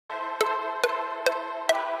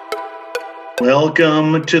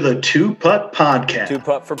Welcome to the Two Putt Podcast. Two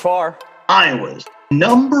putt for par. Iowa's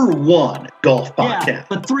 #1 golf podcast. Yeah,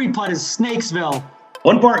 but three putt is Snakesville.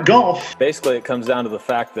 1 part golf Basically, it comes down to the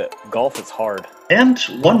fact that golf is hard. and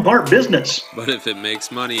 1 part business. But if it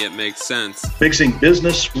makes money, it makes sense. Mixing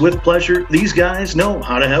business with pleasure, these guys know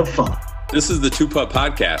how to have fun. This is the Two Putt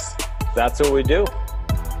Podcast. That's what we do.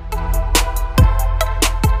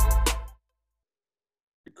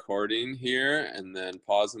 Recording here, and then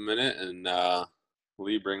pause a minute, and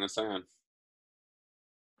Lee, bring us on.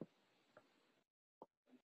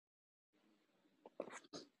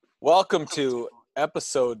 Welcome to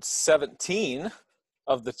episode 17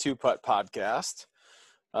 of the Two Putt Podcast.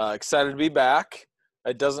 Excited to be back.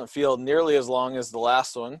 It doesn't feel nearly as long as the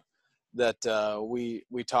last one that we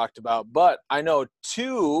talked about, but I know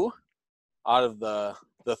 2 out of the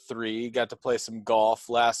 3 got to play some golf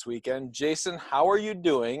last weekend. Jason, how are you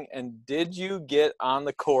doing? And did you get on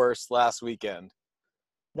the course last weekend?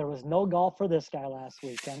 There was no golf for this guy last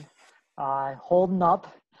weekend. Holding up,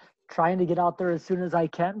 trying to get out there as soon as I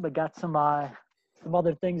can, but got some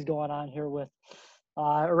other things going on here with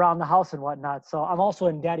around the house and whatnot. So I'm also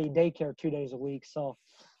in daddy daycare 2 days a week. So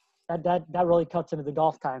that really cuts into the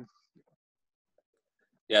golf time.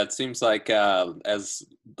 Yeah, it seems like as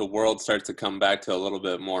the world starts to come back to a little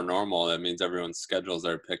bit more normal, that means everyone's schedules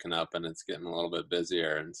are picking up and it's getting a little bit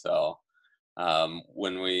busier. And so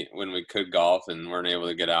when we could golf and weren't able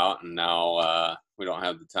to get out, and now we don't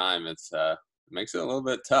have the time, it makes it a little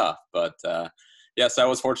bit tough. But yes, I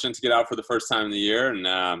was fortunate to get out for the first time in the year,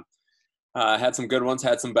 and had some good ones,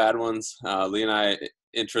 had some bad ones. Lee and I,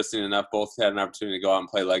 interesting enough, both had an opportunity to go out and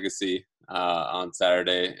play Legacy on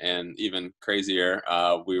Saturday, and even crazier,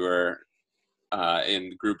 we were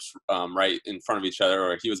in groups right in front of each other,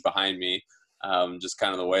 or he was behind me. Just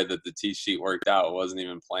kind of the way that the tee sheet worked out, it wasn't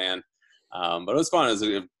even planned, but it was fun. It was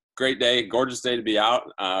a great day, gorgeous day to be out.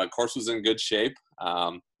 Course was in good shape,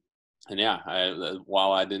 and yeah,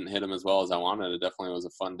 while I didn't hit him as well as I wanted, it definitely was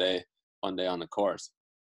a fun day on the course.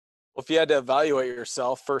 Well, if you had to evaluate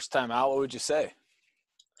yourself first time out, what would you say?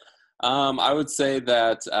 I would say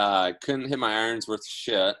that I couldn't hit my irons worth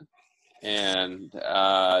shit, and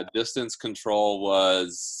distance control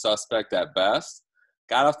was suspect at best.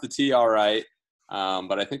 Got off the tee all right,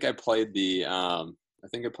 but I think I played the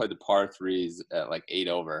par threes at like 8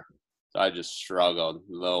 over, so I just struggled a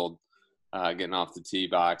little getting off the tee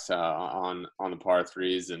box on the par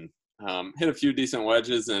threes, and hit a few decent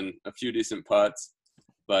wedges and a few decent putts,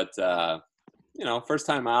 but first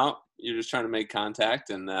time out, you're just trying to make contact,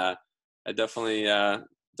 and I definitely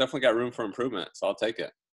got room for improvement, so I'll take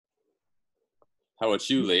it. How about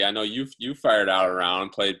you, Lee? I know you fired out a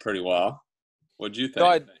round, played pretty well. What'd you think?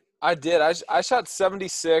 No, I did. I shot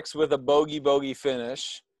 76 with a bogey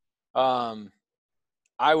finish. I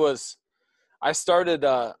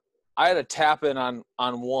had a tap in on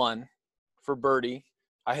 1 for birdie.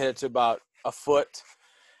 I hit it to about a foot,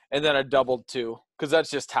 and then I doubled 2 because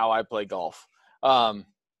that's just how I play golf.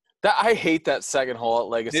 I hate that second hole at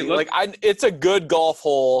Legacy. It's a good golf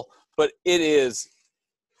hole, but it is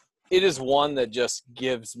one that just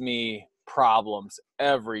gives me problems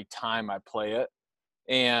every time I play it.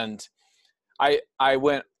 And I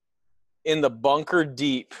went in the bunker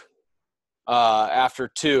deep after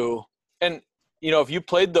 2. And, if you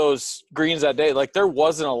played those greens that day, there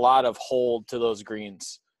wasn't a lot of hold to those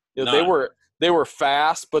greens. They were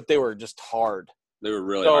fast, but they were just hard. They were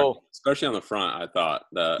really hard, especially on the front. I thought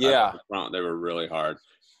at the front they were really hard.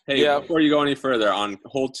 Hey, before you go any further on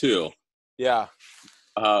hole 2,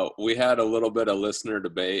 we had a little bit of listener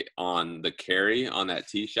debate on the carry on that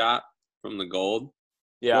tee shot from the Gold.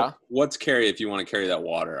 Yeah, what's carry if you want to carry that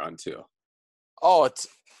water on 2? Oh, it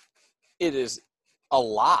is a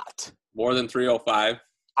lot. More than 305.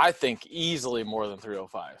 I think easily more than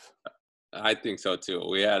 305. I think so too.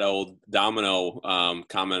 We had old Domino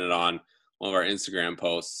commented on one of our Instagram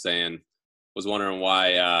posts was wondering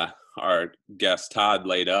why our guest Todd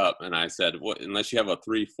laid up, and I said, unless you have a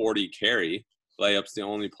 340 carry, layup's the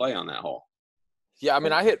only play on that hole. Yeah, I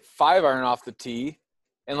mean, I hit 5-iron off the tee,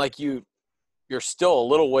 and you're still a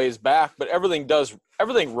little ways back, but everything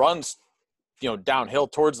runs, downhill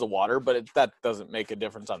towards the water, but that doesn't make a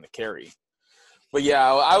difference on the carry. But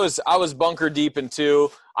yeah, I was bunker deep in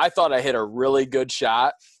 2. I thought I hit a really good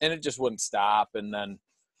shot, and it just wouldn't stop, and then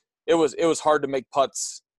it was hard to make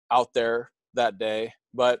putts out there that day,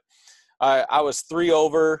 but I was 3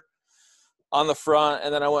 over on the front,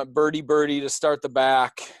 and then I went birdie to start the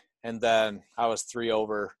back, and then I was 3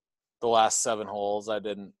 over the last 7 holes. I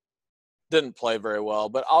didn't didn't play very well.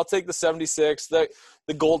 But I'll take the 76. The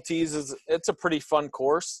gold tees it's a pretty fun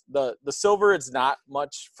course. The silver is not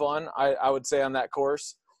much fun, I would say, on that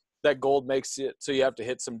course. That gold makes it so you have to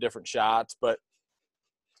hit some different shots. But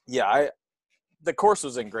yeah, the course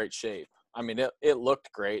was in great shape. I mean, it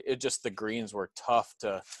looked great. It just, the greens were tough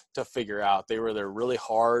to figure out. They were either really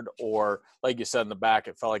hard or, like you said in the back,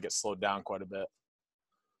 it felt like it slowed down quite a bit.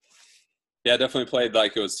 Yeah, definitely played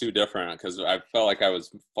like it was too different because I felt like I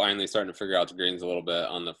was finally starting to figure out the greens a little bit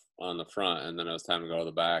on the front, and then it was time to go to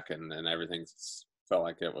the back, and everything felt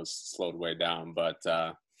like it was slowed way down. But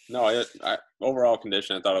no, overall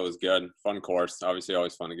condition, I thought it was good. Fun course. Obviously,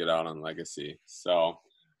 always fun to get out on Legacy. So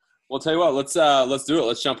we'll tell you what, let's do it.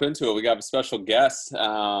 Let's jump into it. We got a special guest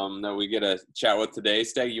that we get to chat with today.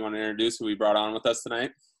 Steg, you want to introduce who we brought on with us tonight?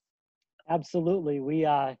 Absolutely. We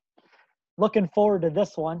looking forward to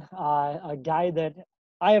this one. A guy that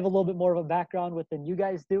I have a little bit more of a background with than you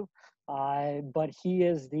guys do, but he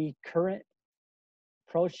is the current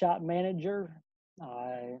pro shop manager,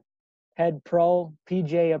 head pro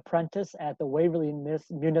PGA apprentice at the Waverly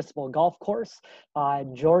Municipal Golf Course.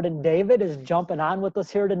 Jordan David is jumping on with us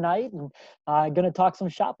here tonight and going to talk some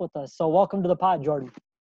shop with us. So welcome to the pod, Jordan.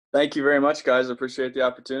 Thank you very much, guys. I appreciate the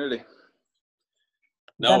opportunity.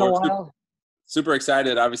 No, Been a we're while. super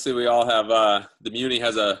excited. Obviously, we all have the Muni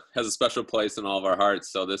has a special place in all of our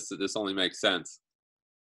hearts. So this only makes sense.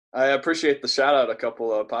 I appreciate the shout out a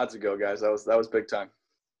couple of pods ago, guys. That was big time.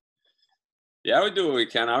 Yeah, we do what we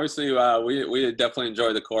can. Obviously, we definitely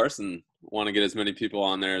enjoy the course and want to get as many people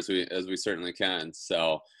on there as we certainly can.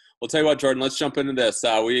 So we'll tell you what, Jordan, let's jump into this.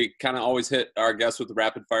 We kind of always hit our guests with the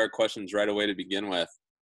rapid fire questions right away to begin with.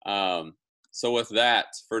 So with that,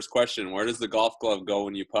 first question, where does the golf glove go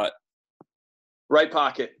when you putt? Right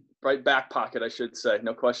pocket, right back pocket, I should say.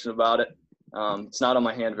 No question about it. It's not on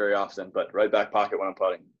my hand very often, but right back pocket when I'm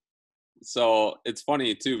putting. So it's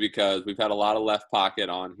funny too because we've had a lot of left pocket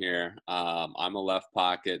on here. I'm a left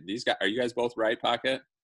pocket. These guys, are you guys both right pocket?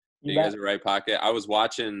 You guys are right pocket. I was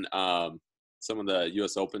watching some of the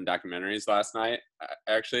U.S. Open documentaries last night,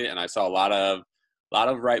 actually, and I saw a lot of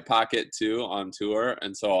right pocket too on tour,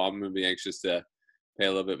 and so I'm gonna be anxious to pay a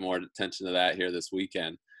little bit more attention to that here this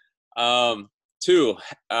weekend. Two,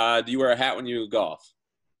 do you wear a hat when you golf?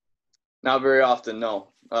 Not very often, no.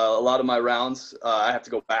 A lot of my rounds, I have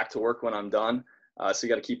to go back to work when I'm done. So you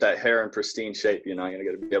got to keep that hair in pristine shape. You know, you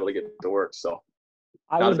got to be able to get to work. So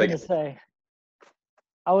I was going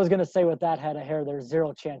to say with that head of hair, there's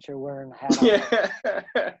zero chance you're wearing a hat.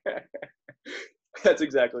 Yeah, that's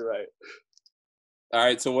exactly right. All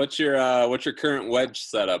right. So what's your current wedge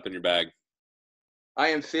setup in your bag? I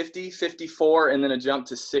am 50, 54, and then a jump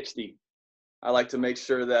to 60. I like to make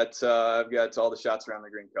sure that I've got all the shots around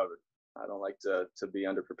the green covered. I don't like to be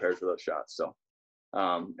underprepared for those shots. So,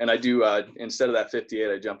 and I do, instead of that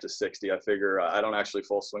 58, I jump to 60. I figure I don't actually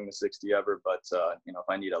full swing the 60 ever, but you know, if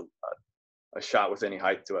I need a shot with any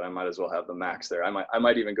height to it, I might as well have the max there. I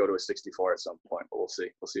might even go to a 64 at some point, but we'll see.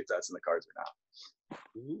 We'll see if that's in the cards or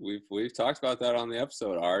not. We've talked about that on the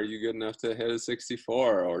episode. Are you good enough to hit a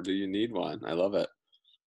 64 or do you need one? I love it.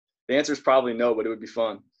 The answer is probably no, but it would be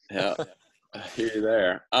fun. Yeah. I hear you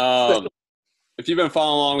there. If you've been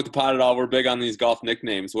following along with the pod at all, we're big on these golf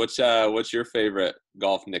nicknames. What's your favorite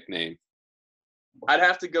golf nickname? I'd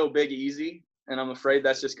have to go Big Easy, and I'm afraid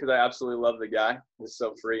that's just because I absolutely love the guy. He's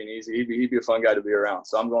so free and easy. He'd be a fun guy to be around.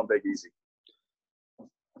 So I'm going Big Easy.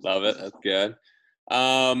 Love it. That's good.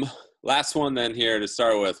 Last one then here to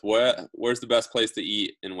start with. Where's the best place to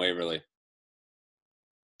eat in Waverly?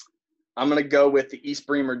 I'm going to go with the East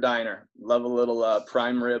Bremer Diner. Love a little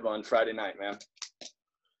prime rib on Friday night, man.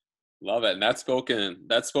 Love it. And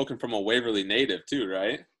that's spoken from a Waverly native too,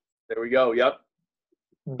 right? There we go. Yep.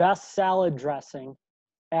 Best salad dressing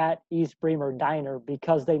at East Bremer Diner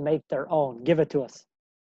because they make their own. Give it to us.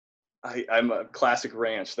 I'm a classic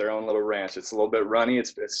ranch, their own little ranch. It's a little bit runny.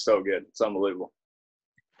 It's so good. It's unbelievable.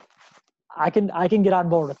 I can get on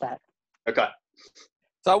board with that. Okay.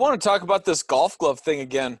 So I want to talk about this golf glove thing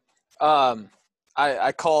again.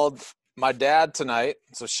 I called my dad tonight,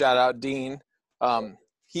 so shout out Dean.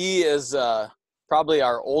 He is probably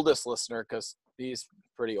our oldest listener because he's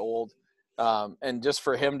pretty old, and just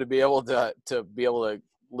for him to be able to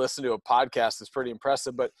listen to a podcast is pretty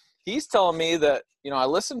impressive. But he's telling me that, you know, I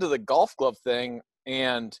listened to the golf glove thing,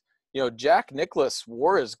 and you know, Jack Nicklaus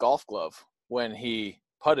wore his golf glove when he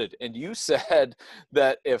putted, and you said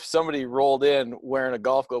that if somebody rolled in wearing a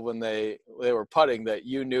golf glove when they were putting, that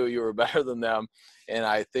you knew you were better than them, and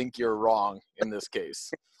I think you're wrong in this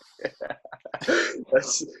case.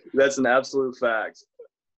 That's an absolute fact.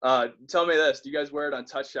 Tell me this: do you guys wear it on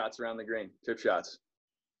touch shots around the green, chip shots?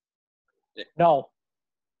 No.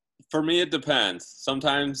 For me, it depends.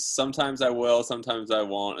 Sometimes I will, sometimes I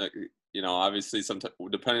won't. Obviously, sometimes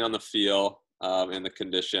depending on the feel and the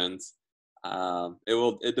conditions,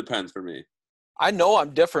 it depends for me. I know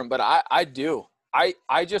I'm different, but I do.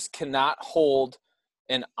 I just cannot hold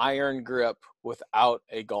an iron grip without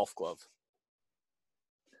a golf glove.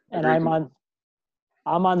 And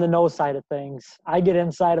I'm on the no side of things. I get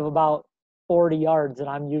inside of about 40 yards and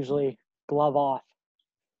I'm usually glove off.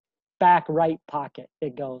 Back right pocket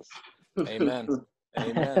it goes. Amen.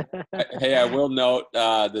 Amen. Hey, I will note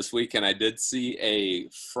this weekend I did see a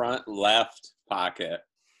front left pocket.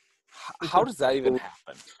 How does that even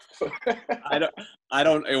happen? I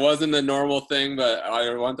don't. It wasn't a normal thing, but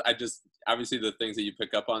I just obviously the things that you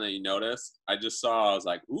pick up on that you notice. I just saw. I was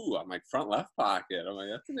like, ooh, I'm like front left pocket. I'm like,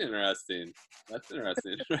 that's interesting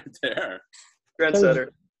right there. Trendsetter.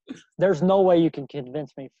 There's no way you can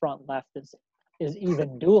convince me front left is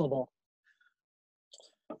even doable.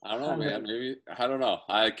 I don't know, man. Maybe I don't know.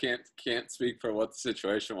 I can't speak for what the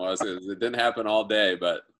situation was. It didn't happen all day,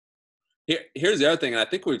 but here's the other thing, and I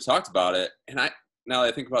think we've talked about it. And now that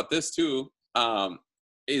I think about this too,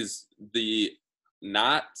 is the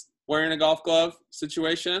not wearing a golf glove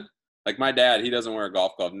situation. Like my dad, he doesn't wear a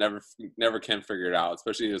golf glove. Never can figure it out.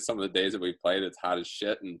 Especially some of the days that we played, it's hot as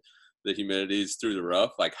shit and the humidity's through the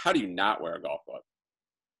roof. Like, how do you not wear a golf glove?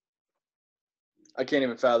 I can't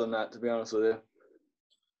even fathom that, to be honest with you.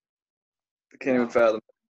 I can't even fathom.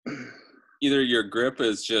 Either your grip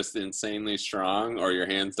is just insanely strong, or your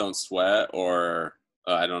hands don't sweat, or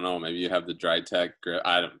I don't know. Maybe you have the Dry Tech grip.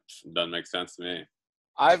 Doesn't make sense to me.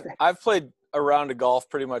 I've played a round of golf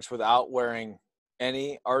pretty much without wearing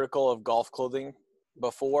any article of golf clothing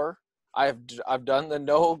before. I've done the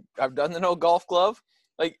no golf glove.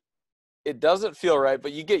 Like, it doesn't feel right,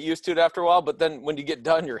 but you get used to it after a while. But then when you get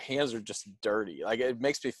done, your hands are just dirty. Like, it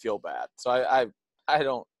makes me feel bad. So I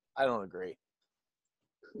don't agree.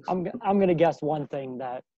 I'm gonna guess one thing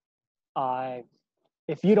that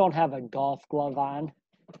if you don't have a golf glove on,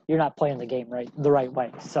 you're not playing the game the right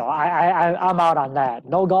way. So I'm out on that.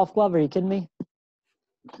 No golf glove? Are you kidding me?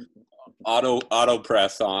 Auto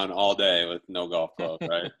press on all day with no golf glove,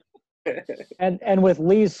 right? And with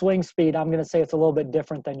Lee's swing speed, I'm gonna say it's a little bit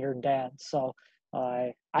different than your dad. So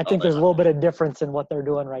I think there's a little bit of difference in what they're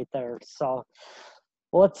doing right there. So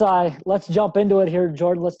let's jump into it here,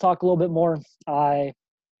 Jordan. Let's talk a little bit more.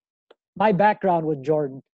 My background with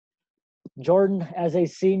Jordan. Jordan, as a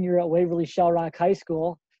senior at Waverly Shell Rock High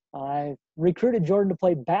School, I recruited Jordan to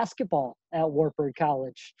play basketball at Wartburg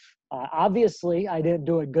College. Obviously, I didn't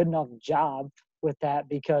do a good enough job with that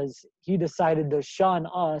because he decided to shun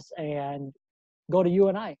us and go to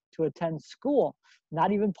UNI to attend school,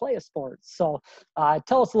 not even play a sport. So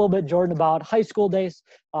tell us a little bit, Jordan, about high school days,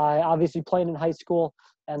 obviously playing in high school,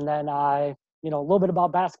 and then a little bit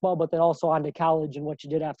about basketball, but then also on to college and what you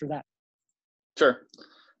did after that. Sure.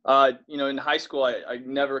 In high school, I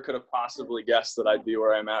never could have possibly guessed that I'd be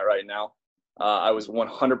where I'm at right now. I was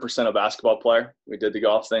 100% a basketball player. We did the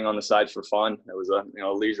golf thing on the side for fun. It was a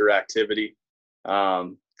leisure activity.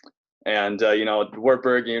 Wartburg,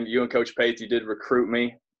 you and Coach Paith, you did recruit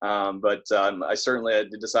me. But I certainly had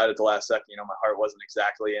decided at the last second, my heart wasn't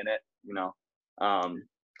exactly in it,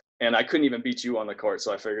 and I couldn't even beat you on the court.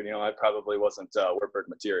 So I figured, I probably wasn't Wartburg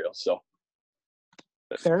material. So.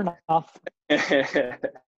 Fair enough.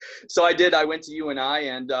 So I went to UNI,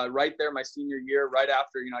 and right there my senior year, right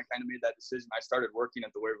after, I kind of made that decision, I started working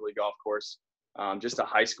at the Waverly Golf Course, just a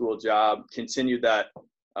high school job, continued that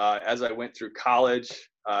as I went through college.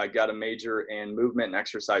 Got a major in movement and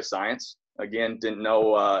exercise science. Again, didn't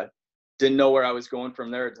know where I was going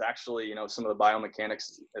from there. It's actually, some of the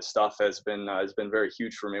biomechanics stuff has been very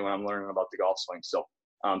huge for me when I'm learning about the golf swing. So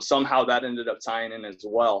somehow that ended up tying in as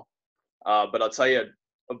well. But I'll tell you,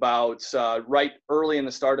 about right early in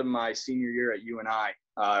the start of my senior year at UNI,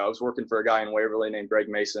 I was working for a guy in Waverly named Greg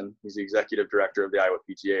Mason. He's the executive director of the Iowa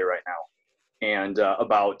PGA right now. And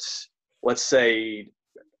about, let's say,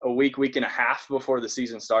 a week and a half before the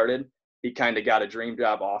season started, he kind of got a dream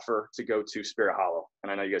job offer to go to Spirit Hollow.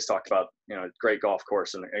 And I know you guys talked about, great golf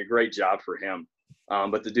course and a great job for him.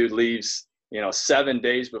 But the dude leaves, 7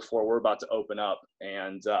 days before we're about to open up,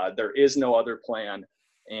 and there is no other plan.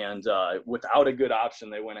 And without a good option,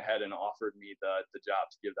 they went ahead and offered me the job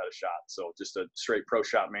to give that a shot. So just a straight pro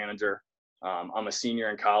shop manager. I'm a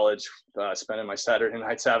senior in college, spending my Saturday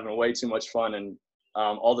nights having way too much fun. And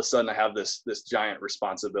all of a sudden I have this giant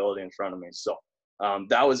responsibility in front of me. So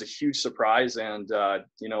that was a huge surprise. And,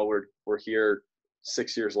 we're here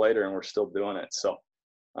 6 years later and we're still doing it. So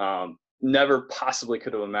never possibly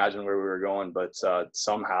could have imagined where we were going, but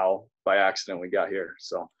somehow by accident we got here.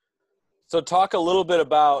 So So talk a little bit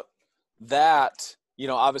about that.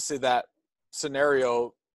 Obviously that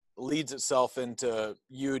scenario leads itself into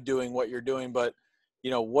you doing what you're doing, but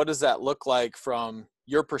what does that look like from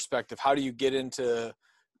your perspective? How do you get into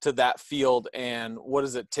that field, and what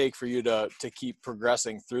does it take for you to keep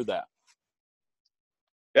progressing through that?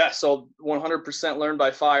 Yeah, so 100% learn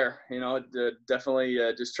by fire. Definitely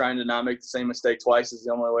just trying to not make the same mistake twice is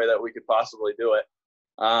the only way that we could possibly do it.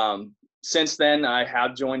 Since then, I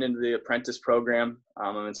have joined into the apprentice program.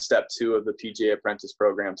 I'm in step 2 of the PGA apprentice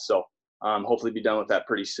program, so hopefully be done with that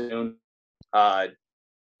pretty soon. But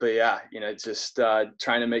yeah, just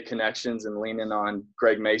trying to make connections and leaning on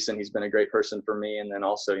Greg Mason. He's been a great person for me. And then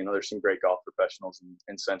also, there's some great golf professionals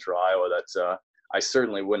in Central Iowa that I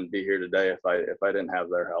certainly wouldn't be here today if I didn't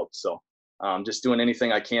have their help. So just doing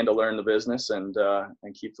anything I can to learn the business and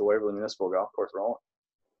keep the Waverly Municipal Golf Course rolling.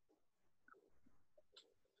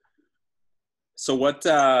 So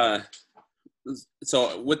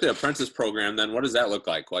so with the apprentice program, then what does that look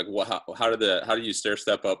like? Like how do you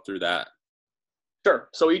step up through that? Sure.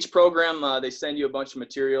 So each program, they send you a bunch of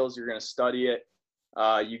materials. You're going to study it.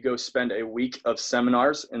 You go spend a week of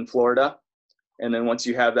seminars in Florida. And then once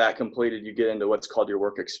you have that completed, you get into what's called your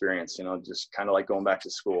work experience, just kind of like going back to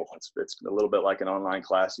school. It's a little bit like an online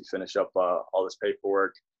class. You finish up all this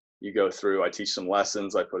paperwork. You go through, I teach some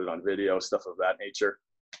lessons. I put it on video, stuff of that nature.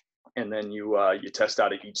 And then you test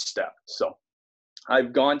out at each step. So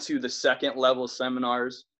I've gone to the second level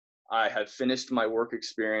seminars. I have finished my work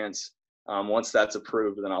experience. Once that's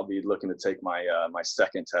approved, then I'll be looking to take my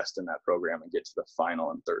second test in that program and get to the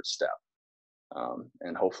final and third step,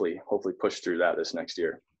 and hopefully push through that this next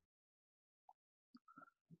year.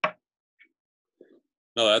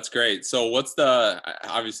 No, that's great. So what's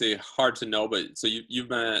obviously hard to know, but so you've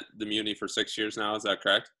been at the Muni for 6 years now, is that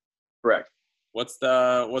correct? Correct. What's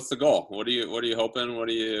the goal? What are you hoping? What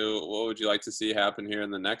would you like to see happen here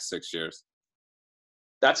in the next 6 years?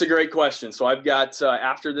 That's a great question. So I've got,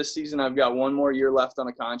 after this season, I've got 1 more year left on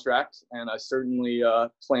a contract, and I certainly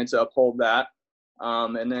plan to uphold that.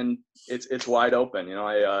 And then it's wide open.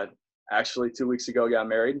 I actually 2 weeks ago got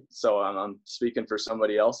married, so I'm speaking for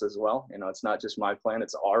somebody else as well. It's not just my plan,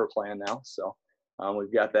 it's our plan now. So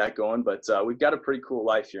we've got that going, but we've got a pretty cool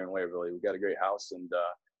life here in Waverly. We've got a great house, and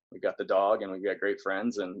we've got the dog, and we've got great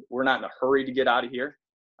friends, and we're not in a hurry to get out of here.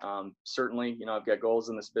 Certainly, I've got goals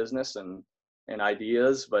in this business and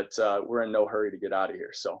ideas, but we're in no hurry to get out of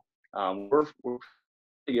here. So we're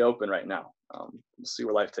pretty open right now. We'll see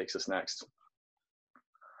where life takes us next.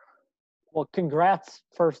 Well, congrats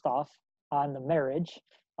first off on the marriage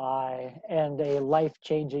and a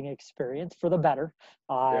life-changing experience for the better,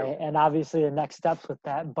 and obviously the next steps with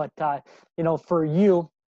that. But for you,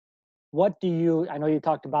 what do you, I know you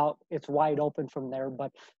talked about it's wide open from there,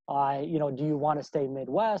 but, do you want to stay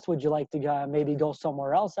Midwest? Would you like to maybe go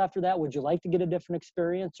somewhere else after that? Would you like to get a different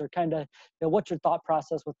experience, or kind of, what's your thought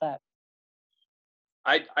process with that?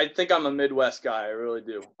 I think I'm a Midwest guy. I really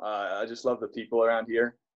do. I just love the people around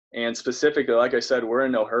here. And specifically, like I said, we're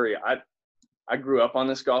in no hurry. I grew up on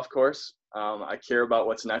this golf course. I care about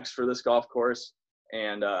what's next for this golf course.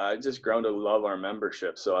 And I've just grown to love our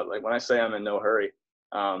membership. So like when I say I'm in no hurry,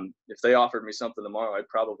 if they offered me something tomorrow, I'd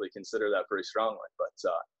probably consider that pretty strongly.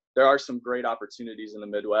 But there are some great opportunities in the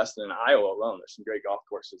Midwest and in Iowa alone. There's some great golf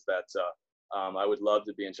courses that I would love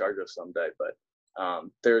to be in charge of someday.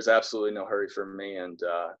 But there's absolutely no hurry for me, and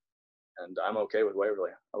I'm okay with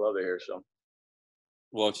Waverly. I love it here. So,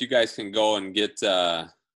 well, if you guys can go and get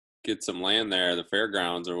some land there, the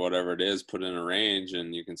fairgrounds or whatever it is, put in a range,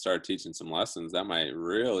 and you can start teaching some lessons, that might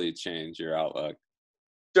really change your outlook.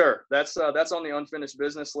 Sure, that's on the unfinished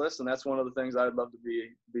business list, and that's one of the things I'd love to be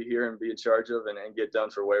here and be in charge of and get done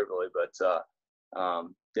for Waverly. But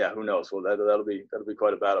yeah, who knows? Well, that'll be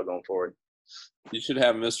quite a battle going forward. You should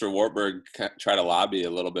have Mr. Wartburg try to lobby a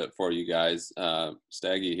little bit for you guys,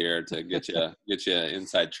 Staggy here, to get you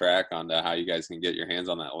inside track on how you guys can get your hands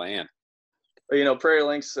on that land. Prairie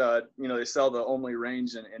Links, they sell the only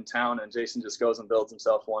range in town, and Jason just goes and builds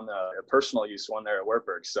himself one, a personal use one there at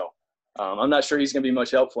Wartburg. So. I'm not sure he's going to be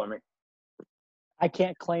much help for me. I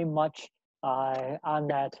can't claim much on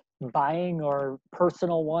that buying or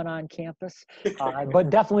personal one on campus, but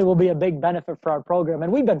definitely will be a big benefit for our program.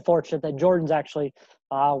 And we've been fortunate that Jordan's actually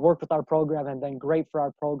worked with our program and been great for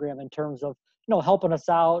our program in terms of, helping us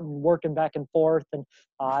out and working back and forth, and,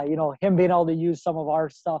 him being able to use some of our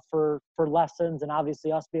stuff for lessons, and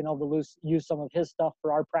obviously us being able to use some of his stuff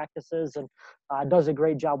for our practices, and does a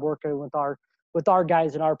great job working with our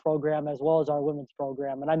guys in our program as well as our women's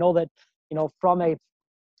program. And I know that, from a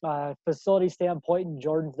facility standpoint, and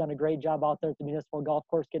Jordan's done a great job out there at the municipal golf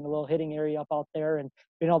course, getting a little hitting area up out there and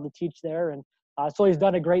being able to teach there. And so he's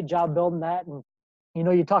done a great job building that. And,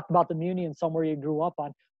 you talked about the Muni and somewhere you grew up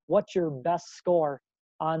on. What's your best score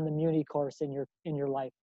on the Muni course in your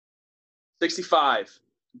life? 65.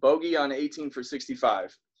 Bogey on 18 for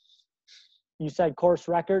 65. You said course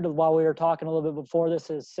record while we were talking a little bit before this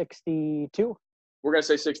is 62? We're going to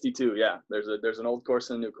say 62, yeah. There's an old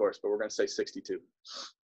course and a new course, but we're going to say 62.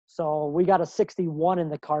 So we got a 61 in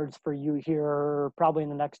the cards for you here probably in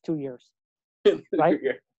the next 2 years, right?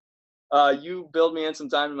 You build me in some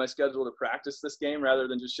time in my schedule to practice this game rather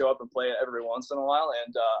than just show up and play it every once in a while,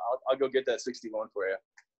 and I'll go get that 61 for you.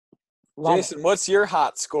 Jason, what's your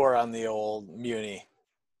hot score on the old Muni?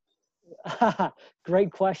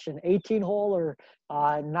 Great question. 18 hole or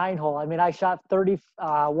 9 hole? I mean, I shot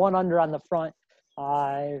 31 under on the front.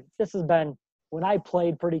 This has been when I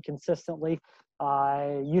played pretty consistently.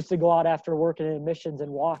 I used to go out after working in admissions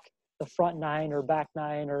and walk the front 9 or back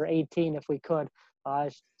 9 or 18 if we could.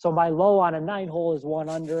 So my low on a 9 hole is 1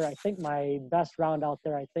 under. I think my best round out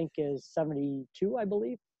there, I think, is 72, I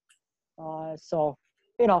believe. So,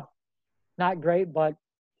 not great, but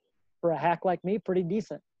for a hack like me, pretty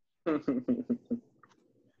decent.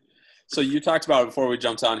 So you talked about before we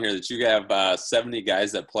jumped on here that you have 70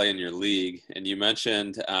 guys that play in your league, and you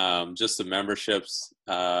mentioned just the memberships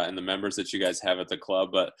and the members that you guys have at the club.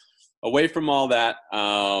 But away from all that,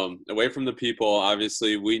 away from the people,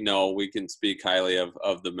 obviously we know we can speak highly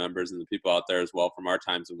of the members and the people out there as well from our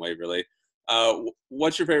times in Waverly.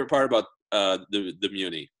 What's your favorite part about the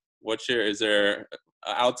Muni? Is there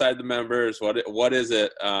outside the members? What is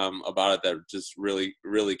it about it that just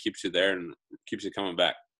really keeps you there and keeps you coming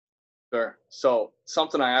back? Sure. So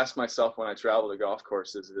something I ask myself when I travel to golf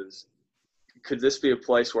courses is, could this be a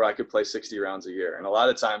place where I could play 60 rounds a year? And a lot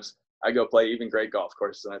of times I go play even great golf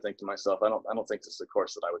courses, and I think to myself, I don't think this is a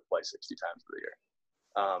course that I would play 60 times a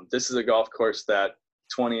year. This is a golf course that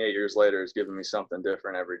 28 years later is giving me something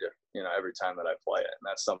different every time that I play it, and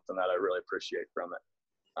that's something that I really appreciate from it.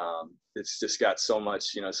 It's just got so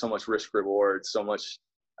much risk reward, so much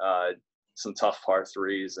some tough par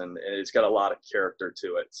threes, and it's got a lot of character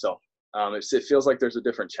to it. So it feels like there's a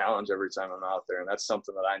different challenge every time I'm out there, and that's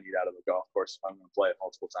something that I need out of a golf course if I'm going to play it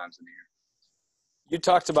multiple times in a year. You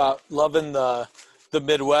talked about loving the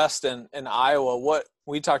Midwest and Iowa.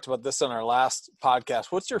 We talked about this on our last podcast.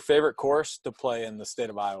 What's your favorite course to play in the state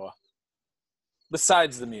of Iowa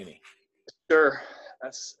besides the Muni? Sure.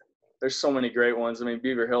 There's so many great ones. I mean,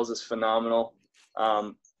 Beaver Hills is phenomenal.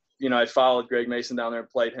 I followed Greg Mason down there and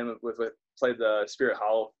played the Spirit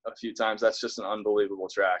Hollow a few times. That's just an unbelievable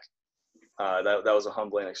track. That was a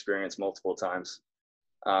humbling experience multiple times.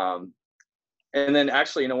 And then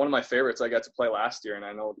actually, one of my favorites I got to play last year, and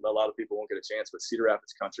I know a lot of people won't get a chance, but Cedar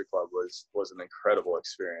Rapids Country Club was an incredible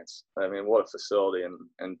experience. I mean, what a facility,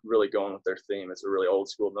 and really going with their theme. It's a really old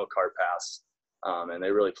school, no cart paths, and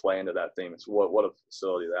they really play into that theme. It's what a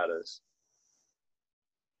facility that is.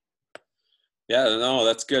 Yeah, no,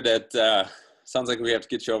 that's good. It sounds like we have to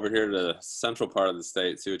get you over here to the central part of the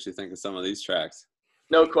state, see what you think of some of these tracks.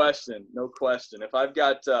 No question. If I've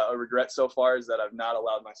got a regret so far is that I've not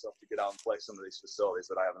allowed myself to get out and play some of these facilities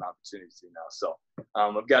that I have an opportunity to now. So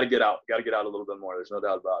I've got to get out. Got to get out a little bit more. There's no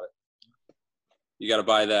doubt about it. You got to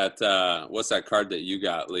buy that. What's that card that you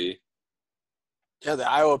got, Lee? Yeah,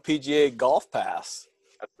 the Iowa PGA Golf Pass.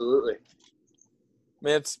 Absolutely. I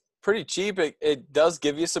mean, it's pretty cheap. It does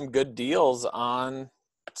give you some good deals on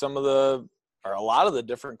a lot of the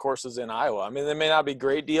different courses in Iowa. I mean, they may not be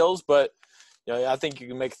great deals, but I think you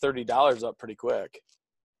can make $30 up pretty quick.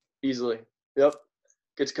 Easily. Yep.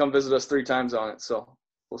 Get to come visit us 3 times on it. So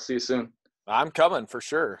we'll see you soon. I'm coming for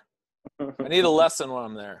sure. I need a lesson when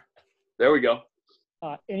I'm there. There we go.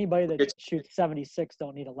 Anybody that shoots 76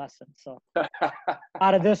 don't need a lesson. So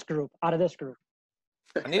out of this group. I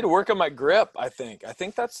need to work on my grip, I think. I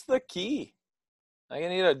think that's the key. I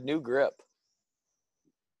need a new grip.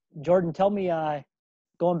 Jordan, tell me,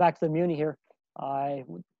 going back to the Muni here,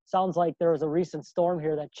 sounds like there was a recent storm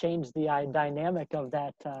here that changed the dynamic of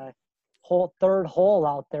that whole third hole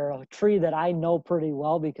out there, a tree that I know pretty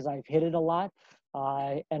well because I've hit it a lot.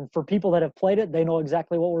 And for people that have played it, they know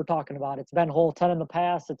exactly what we're talking about. It's been hole 10 in the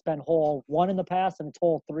past, it's been hole 1 in the past, and it's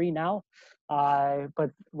hole 3 now.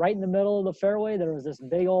 But right in the middle of the fairway, there was this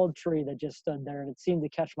big old tree that just stood there, and it seemed to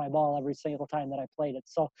catch my ball every single time that I played it.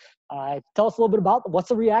 So tell us a little bit about what's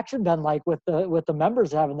the reaction been like with the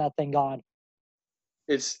members having that thing gone.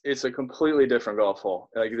 It's a completely different golf hole.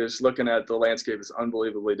 Like, just looking at the landscape is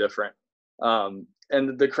unbelievably different. And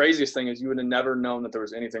the craziest thing is you would have never known that there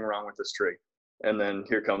was anything wrong with this tree. and then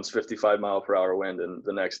here comes 55-mile-per-hour wind, and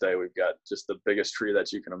the next day we've got just the biggest tree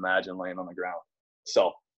that you can imagine laying on the ground.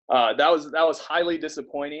 So that was highly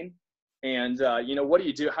disappointing. And what do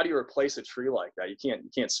you do? How do you replace a tree like that? You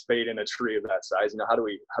can't spade in a tree of that size. How do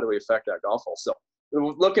we affect that golf hole? So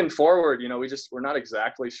looking forward, we're not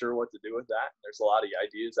exactly sure what to do with that. There's a lot of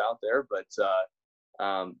ideas out there, but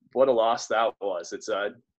what a loss that was. It's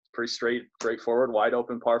a pretty straightforward, wide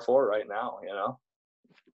open par 4 right now.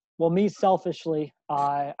 Well, me selfishly,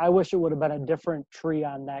 I wish it would have been a different tree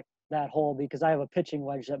on that hole, because I have a pitching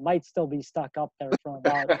wedge that might still be stuck up there from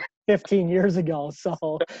about 15 years ago.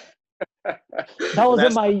 So that was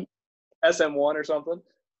in my SM1 or something.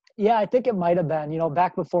 Yeah, I think it might have been,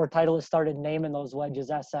 back before Titleist started naming those wedges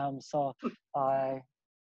SM. So that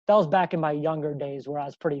was back in my younger days where I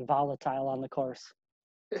was pretty volatile on the course.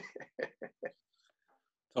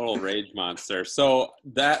 Total rage monster. So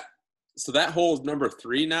that hole is number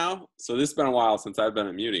 3 now. So this has been a while since I've been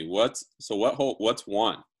at Muni. What's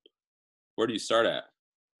 1? Where do you start at?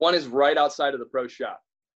 1 is right outside of the pro shop,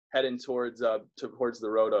 heading towards the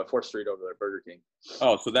road, 4th Street over there, Burger King.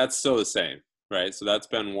 Oh, so that's still the same, right? So that's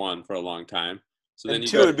been 1 for a long time. So and then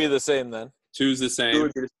 2 would be the same then. 2's the same.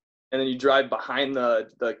 And then you drive behind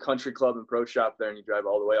the country club and pro shop there, and you drive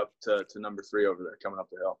all the way up to number 3 over there, coming up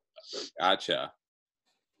the hill. Gotcha.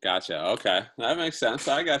 Okay, that makes sense.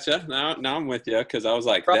 I gotcha. Now I'm with you, because I was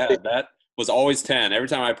like, that was always 10. Every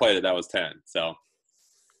time I played it, that was 10. So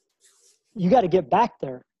you got to get back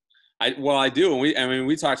there. I do.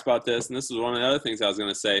 We talked about this, and this is one of the other things I was going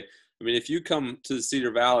to say. I mean, if you come to the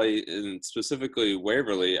Cedar Valley, and specifically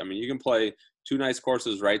Waverly, I mean, you can play 2 nice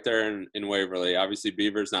courses right there in Waverly. Obviously,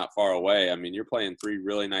 Beaver's not far away. I mean, you're playing 3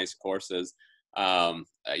 really nice courses.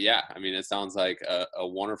 Yeah, I mean, it sounds like a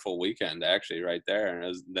wonderful weekend, actually, right there.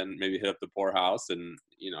 And then maybe hit up the poorhouse, and,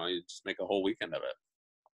 you just make a whole weekend of it.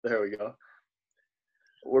 There we go.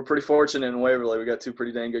 We're pretty fortunate in Waverly. We got 2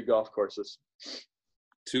 pretty dang good golf courses.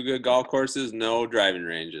 2 good golf courses, no driving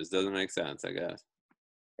ranges. Doesn't make sense, I guess.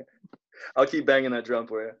 I'll keep banging that drum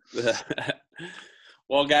for you.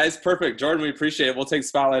 Well, guys, perfect. Jordan, we appreciate it. We'll take the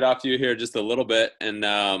spotlight off you here just a little bit, and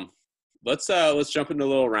let's jump into a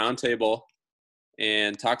little roundtable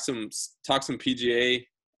and talk some PGA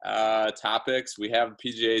topics. We have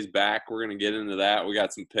PGA's back. We're going to get into that. We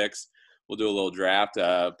got some picks. We'll do a little draft,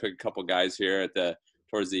 pick a couple guys here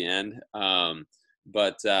towards the end.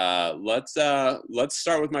 But let's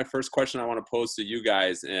start with my first question I want to pose to you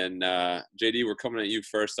guys. And JD, we're coming at you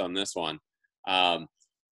first on this one.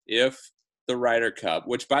 If the Ryder Cup,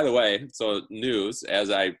 which, by the way, so news,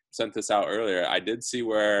 as I sent this out earlier, I did see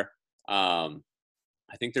where I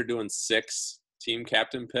think they're doing 6 team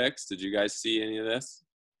captain picks. Did you guys see any of this?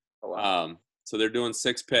 Oh, wow. So they're doing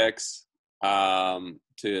 6 picks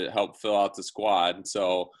to help fill out the squad.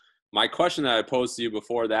 So my question that I posed to you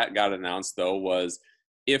before that got announced, though, was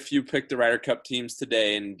if you picked the Ryder Cup teams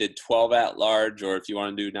today and did 12 at large, or if you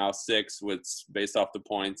want to do now 6 based off the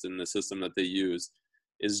points and the system that they use,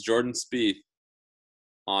 is Jordan Spieth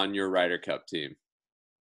on your Ryder Cup team?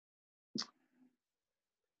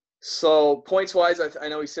 So points-wise, I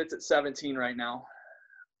know he sits at 17 right now.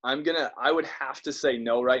 I would have to say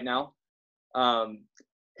no right now.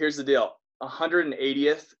 Here's the deal.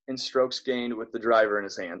 180th in strokes gained with the driver in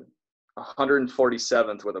his hand.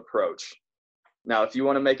 147th with approach. Now, if you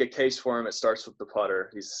want to make a case for him, it starts with the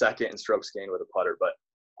putter. He's 2nd in strokes gained with a putter. But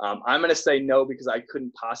I'm going to say no, because I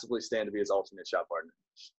couldn't possibly stand to be his alternate shot partner.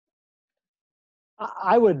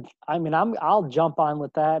 I'll jump on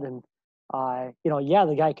with that. And,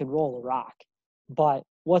 the guy can roll the rock. But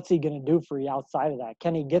what's he going to do for you outside of that?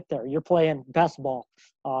 Can he get there? You're playing best ball.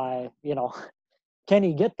 Can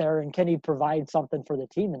he get there, and can he provide something for the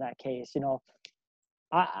team in that case?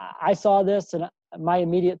 I saw this, and my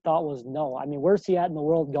immediate thought was no. I mean, where's he at in the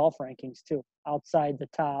world golf rankings too? Outside the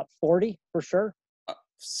top 40 for sure?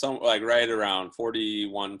 Right around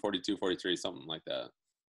 41, 42, 43, something like that.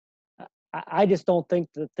 I just don't think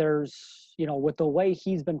that there's, with the way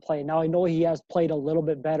he's been playing. Now, I know he has played a little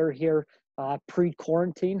bit better here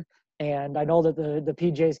pre-quarantine. And I know that the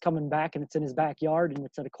PGA is coming back, and it's in his backyard, and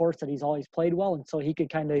it's at a course that he's always played well. And so he could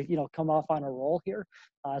kind of, come off on a roll here.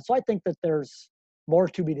 So I think that there's more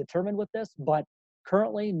to be determined with this. But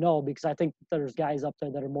currently, no, because I think there's guys up there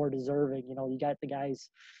that are more deserving. You got the guys,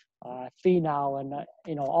 Finau,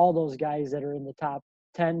 and, all those guys that are in the top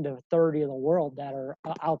 10 to 30 of the world that are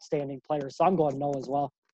outstanding players. So I'm going no as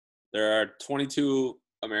well. There are 22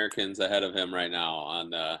 Americans ahead of him right now on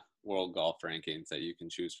the world golf rankings that you can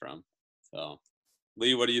choose from. So,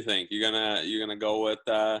 Lee, what do you think? You gonna go with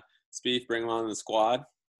Spieth, bring him on the squad?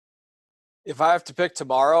 If I have to pick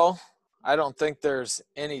tomorrow, I don't think there's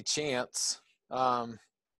any chance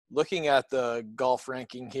Looking at the golf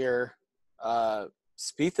ranking here,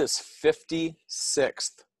 Spieth is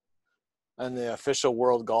 56th in the official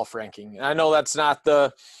world golf ranking. And I know that's not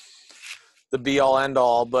the be-all,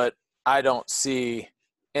 end-all, but I don't see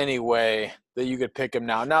any way that you could pick him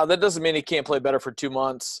now. Now, that doesn't mean he can't play better for 2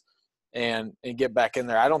 months and get back in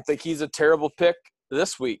there. I don't think he's a terrible pick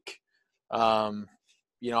this week.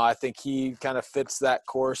 I think he kind of fits that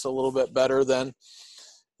course a little bit better than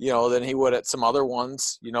he would at some other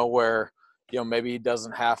ones, where, maybe he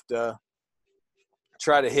doesn't have to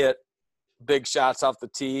try to hit big shots off the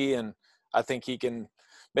tee. And I think he can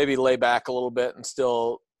maybe lay back a little bit and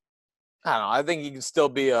still, I think he can still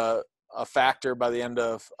be a factor by the end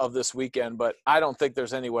of this weekend, but I don't think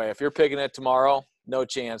there's any way. If you're picking it tomorrow, no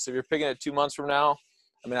chance. If you're picking it 2 months from now,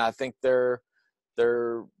 I think the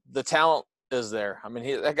talent is there.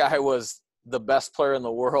 That guy was the best player in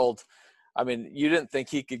the world. You didn't think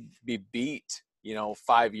he could be beat,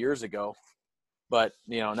 5 years ago, but,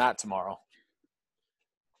 not tomorrow.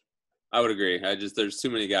 I would agree. There's too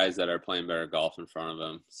many guys that are playing better golf in front of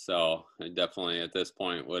him. So I definitely at this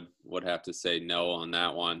point would have to say no on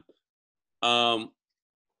that one.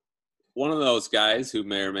 One of those guys who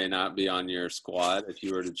may or may not be on your squad, if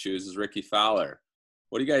you were to choose, is Rickie Fowler.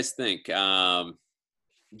 What do you guys think?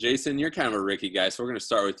 Jason, you're kind of a Rickie guy, so we're going to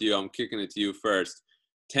start with you. I'm kicking it to you first.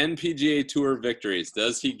 10 PGA Tour victories.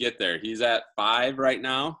 Does he get there? He's at 5 right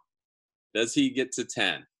now. Does he get to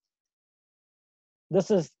 10?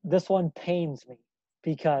 This one pains me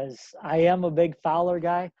because I am a big Fowler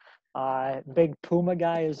guy, big Puma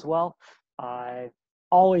guy as well. I've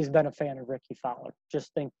always been a fan of Rickie Fowler.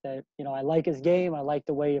 Just think that, I like his game. I like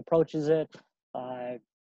the way he approaches it. And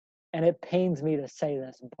it pains me to say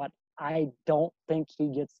this, but I don't think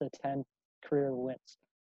he gets the 10 career wins.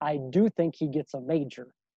 I do think he gets a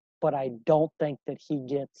major, but I don't think that he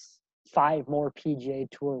gets 5 more PGA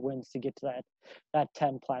Tour wins to get to that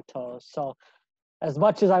 10 plateau. So as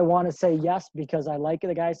much as I want to say yes because I like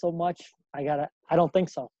the guy so much, I don't think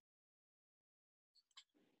so.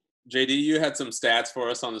 JD, you had some stats for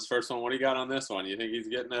us on this first one. What do you got on this one? You think he's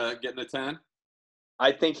getting a 10?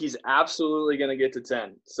 I think he's absolutely going to get to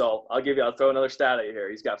 10. So I'll throw another stat at you here.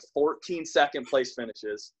 He's got 14 second place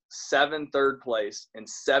finishes, 7 third place, and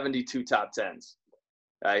 72 top 10s.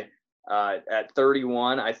 Okay. At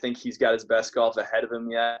 31, I think he's got his best golf ahead of him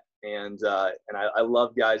yet. And I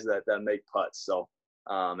love guys that make putts. So,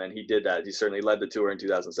 and he did that. He certainly led the tour in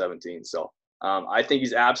 2017. So, I think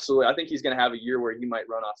he's going to have a year where he might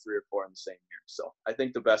run off 3 or 4 in the same year. So I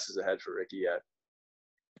think the best is ahead for Rickie yet.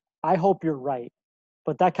 I hope you're right.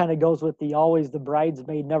 But that kind of goes with the always the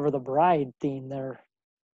bridesmaid, never the bride theme there.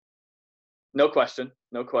 No question.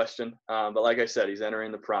 But like I said, he's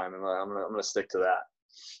entering the prime, and I'm gonna stick to that.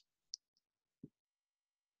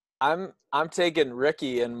 I'm taking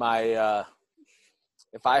Rickie in my.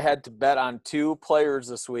 If I had to bet on 2 players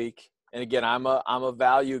this week, and again, I'm a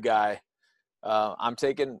value guy. I'm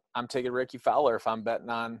taking Rickie Fowler if I'm betting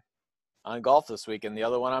on golf this week, and the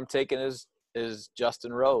other one I'm taking is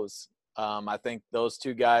Justin Rose. I think those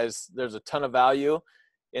 2 guys, there's a ton of value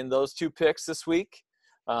in those 2 picks this week.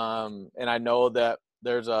 And I know that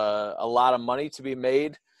there's a lot of money to be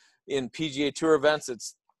made in PGA Tour events.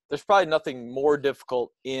 There's probably nothing more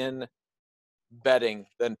difficult in betting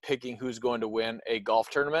than picking who's going to win a golf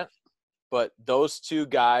tournament. But those 2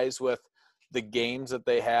 guys with the games that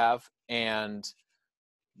they have and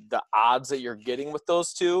the odds that you're getting with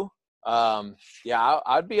those 2,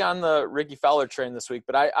 I'd be on the Rickie Fowler train this week,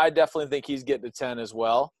 but I definitely think he's getting to 10 as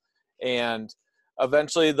well. And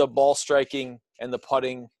eventually the ball striking and the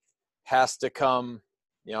putting has to come,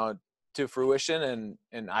 to fruition.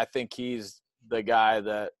 And I think he's the guy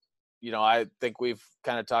that, I think we've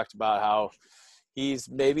kind of talked about how he's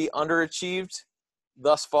maybe underachieved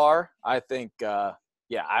thus far. I think,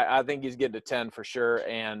 I think he's getting to 10 for sure.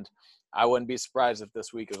 And I wouldn't be surprised if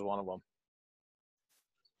this week is one of them.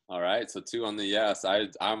 All right, so 2 on the yes.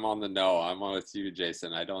 I'm on the no. I'm on with you,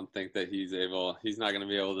 Jason. I don't think that he's not going to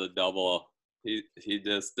be able to double. He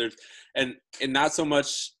just and not so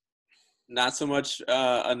much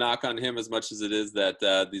a knock on him as much as it is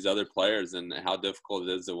that these other players and how difficult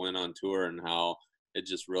it is to win on tour and how it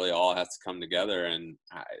just really all has to come together. And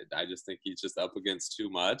I just think he's just up against too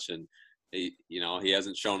much, and he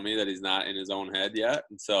hasn't shown me that he's not in his own head yet,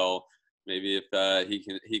 and so. Maybe if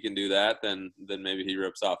he can do that, then maybe he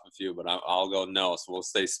rips off a few. But I'll go no. So we'll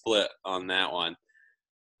stay split on that one.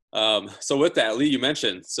 So with that, Lee, you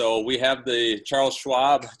mentioned. So we have the Charles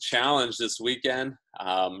Schwab Challenge this weekend.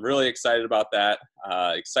 Really excited about that.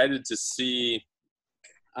 Excited to see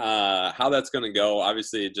how that's going to go.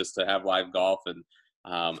 Obviously, just to have live golf and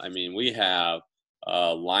I mean, we have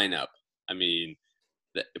a lineup. I mean,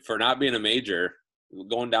 for not being a major,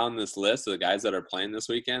 going down this list of the guys that are playing this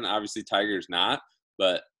weekend, obviously Tiger's not,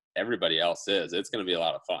 but everybody else is. It's going to be a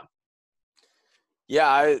lot of fun.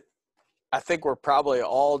 Yeah, I think we're probably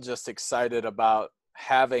all just excited about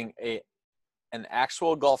having an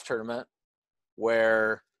actual golf tournament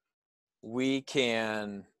where we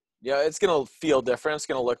can, it's going to feel different. It's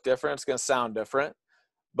going to look different. It's going to sound different.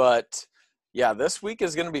 But, yeah, this week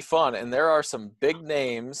is going to be fun. And there are some big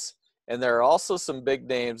names, and there are also some big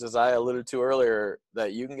names, as I alluded to earlier,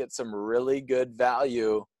 that you can get some really good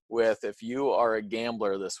value with if you are a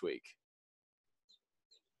gambler this week.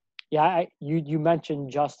 Yeah, you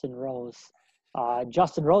mentioned Justin Rose.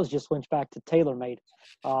 Justin Rose just went back to TaylorMade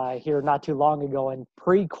here not too long ago. And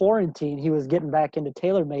pre-quarantine, he was getting back into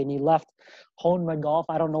TaylorMade, and he left Honma Golf.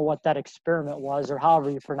 I don't know what that experiment was or however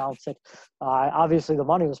you pronounce it. Obviously, the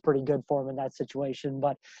money was pretty good for him in that situation.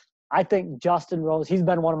 But I think Justin Rose, he's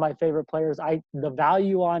been one of my favorite players. The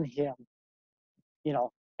value on him,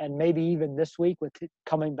 and maybe even this week with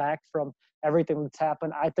coming back from everything that's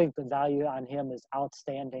happened, I think the value on him is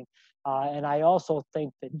outstanding. And I also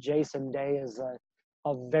think that Jason Day is a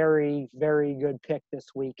very, very good pick this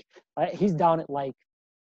week. He's down at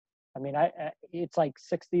it's like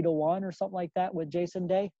 60-1 or something like that with Jason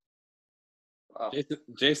Day. Wow.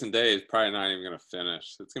 Jason Day is probably not even going to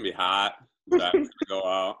finish. It's going to be hot. That's going to go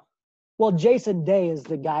out. Well, Jason Day is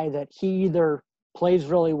the guy that he either plays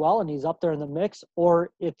really well and he's up there in the mix, or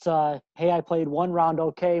it's hey, I played one round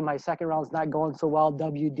okay, my second round's not going so well,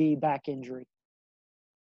 WD, back injury.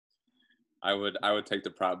 I would take the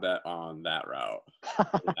prop bet on that route.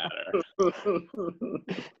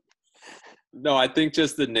 No, I think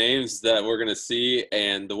just the names that we're going to see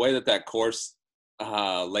and the way that course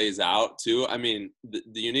lays out too. I mean, the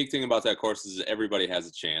unique thing about that course is everybody has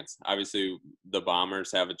a chance. Obviously, the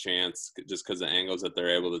Bombers have a chance just because of the angles that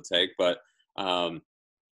they're able to take, but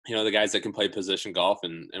the guys that can play position golf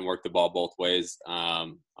and work the ball both ways,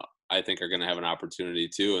 I think are going to have an opportunity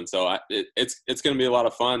too. And so it's going to be a lot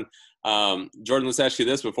of fun. Jordan, let's ask you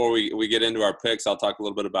this before we get into our picks. I'll talk a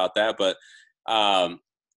little bit about that. But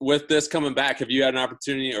with this coming back, have you had an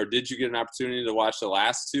opportunity, or did you get an opportunity to watch the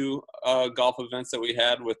last two golf events that we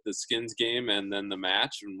had with the Skins game and then the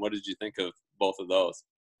match? And what did you think of both of those?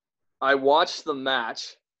 I watched the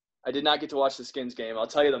match. I did not get to watch the Skins game. I'll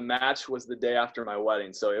tell you, the match was the day after my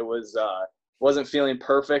wedding, so it was wasn't feeling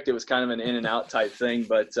perfect. It was kind of an in and out type thing,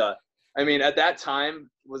 but I mean, at that time,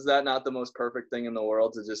 was that not the most perfect thing in the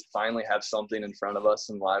world to just finally have something in front of us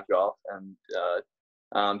in live golf?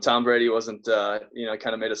 And Tom Brady wasn't, kind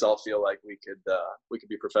of made us all feel like we could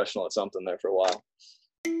be professional at something there for a while.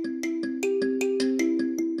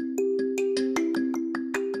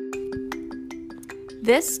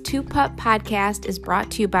 This Two Putt podcast is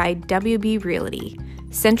brought to you by WB Realty,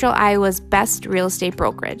 Central Iowa's best real estate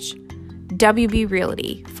brokerage. WB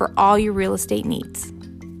Realty, for all your real estate needs.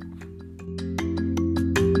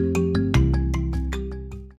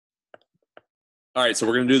 All right, so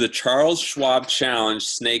we're going to do the Charles Schwab Challenge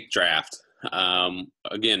Snake Draft.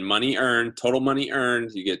 Again, money earned, total money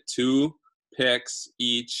earned. You get 2 picks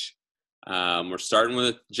each. We're starting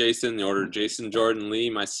with Jason, the order Jason, Jordan, Lee,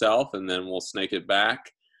 myself, and then we'll snake it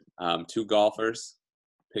back. 2 golfers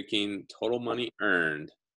picking total money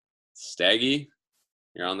earned. Staggy,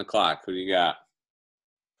 you're on the clock. Who do you got?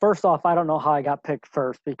 First off, I don't know how I got picked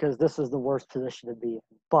first because this is the worst position to be in.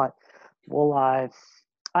 But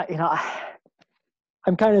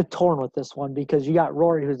I'm kind of torn with this one because you got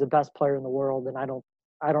Rory, who's the best player in the world, and I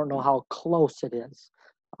don't know how close it is.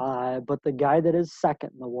 But the guy that is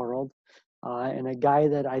second in the world, and a guy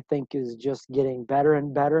that I think is just getting better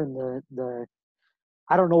and better, and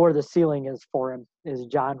I don't know where the ceiling is for him, is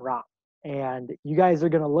Jon Rahm. And you guys are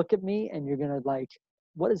gonna look at me and you're gonna like,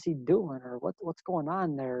 what is he doing, or what's going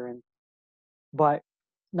on there? But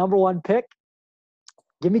number 1 pick,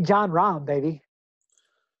 give me Jon Rahm, baby.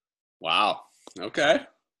 Wow. Okay.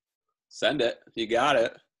 Send it. You got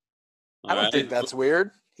it. I don't think that's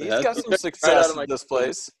weird. He's got some success in this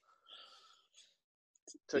place.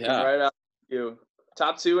 Took him right out of you.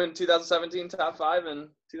 Top 2 in 2017, top 5 in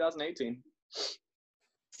 2018.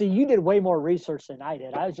 See, you did way more research than I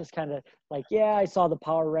did. I was just kind of like, yeah, I saw the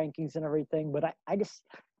power rankings and everything, but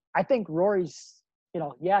I think Rory's,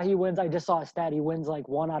 he wins. I just saw a stat. He wins like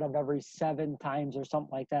 1 out of every 7 times or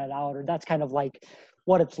something like that out, or that's kind of like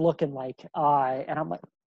what it's looking like. And I'm like,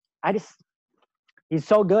 he's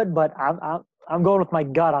so good, but I'm going with my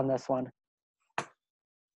gut on this one.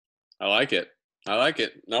 I like it.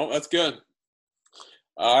 No, that's good.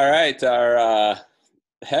 All right. Our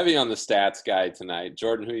heavy on the stats guy tonight.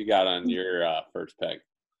 Jordan, who you got on your first pick?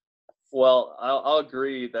 Well, I'll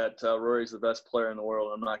agree that Rory's the best player in the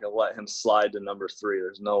world. I'm not going to let him slide to number 3.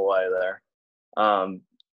 There's no way there.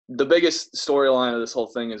 The biggest storyline of this whole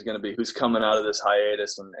thing is going to be who's coming out of this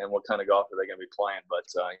hiatus and what kind of golf are they going to be playing. But,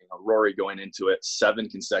 Rory going into it, 7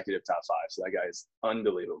 consecutive top 5. So that guy is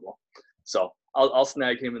unbelievable. So I'll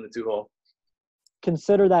snag him in the 2-hole.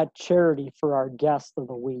 Consider that charity for our guest of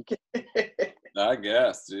the week. I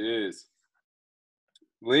guess. Jeez.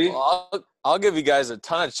 Lee? Well, I'll give you guys a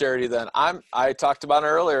ton of charity then. I talked about it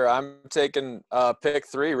earlier. I'm taking pick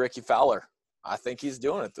 3, Ricky Fowler. I think he's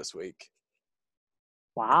doing it this week.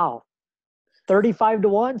 Wow.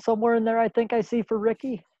 35-1, somewhere in there I think I see for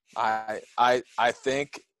Ricky. I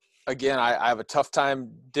think, again, I have a tough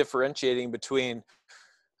time differentiating between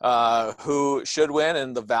who should win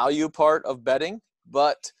and the value part of betting.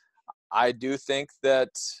 But I do think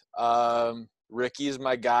that Ricky's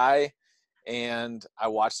my guy. And I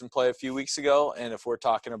watched him play a few weeks ago. And if we're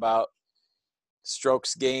talking about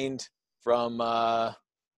strokes gained from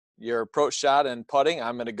your approach shot and putting,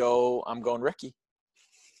 I'm going Ricky.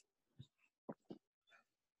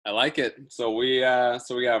 I like it. So we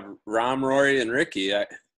have Rom, Rory, and Ricky.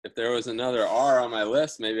 If there was another R on my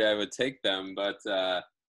list, maybe I would take them. But I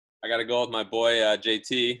got to go with my boy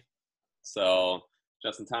JT. So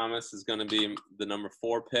Justin Thomas is going to be the number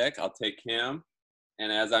 4 pick. I'll take him.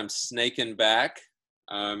 And as I'm snaking back,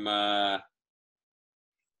 I'm a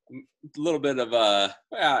little bit of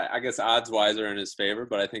I guess odds-wise are in his favor,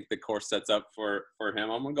 but I think the course sets up for him.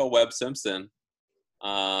 I'm going to go Webb Simpson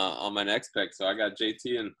on my next pick. So I got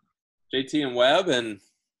JT and Webb, and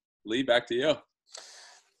Lee, back to you.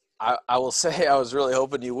 I will say I was really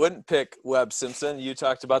hoping you wouldn't pick Webb Simpson. You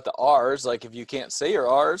talked about the R's. Like, if you can't say your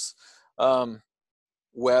R's,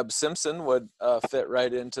 Webb Simpson would fit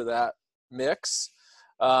right into that mix.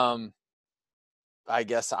 I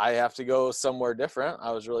guess I have to go somewhere different.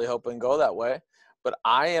 I was really hoping to go that way. But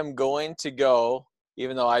I am going to go,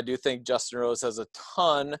 even though I do think Justin Rose has a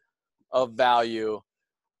ton of value,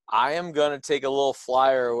 I am going to take a little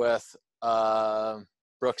flyer with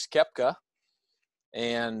Brooks Koepka.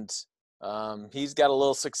 And he's got a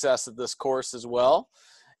little success at this course as well.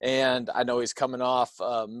 And I know he's coming off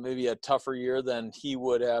maybe a tougher year than he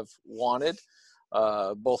would have wanted.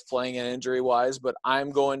 Both playing and injury-wise, but I'm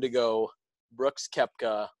going to go Brooks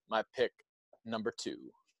Koepka, my pick number 2.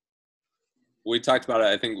 We talked about it,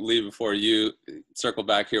 I think, Lee, before you circle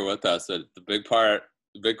back here with us. The big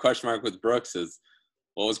question mark with Brooks is,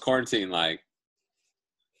 what was quarantine like?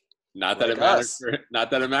 Not that it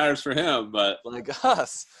matters for him, but like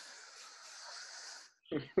us.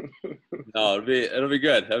 No, it'll be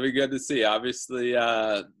good. It'll be good to see. Obviously,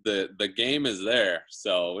 the game is there,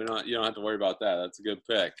 so you don't have to worry about that. That's a good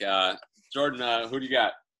pick. Jordan, who do you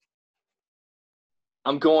got?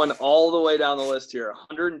 I'm going all the way down the list here.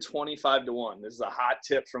 125-1. This is a hot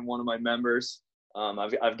tip from one of my members.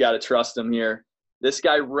 I've got to trust him here. This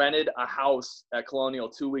guy rented a house at Colonial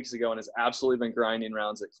 2 weeks ago and has absolutely been grinding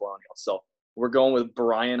rounds at Colonial. So we're going with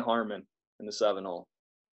Brian Harman in the 7-hole.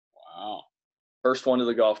 Wow. First one to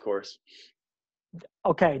the golf course.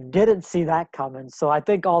 Okay, didn't see that coming. So I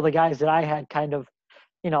think all the guys that I had kind of,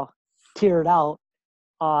 tiered out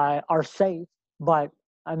are safe. But,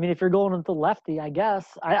 I mean, if you're going with the lefty, I guess.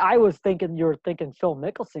 I was thinking you were thinking Phil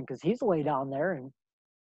Mickelson because he's way down there.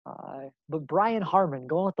 But Brian Harman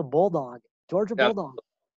going with the Bulldog, Georgia Bulldog.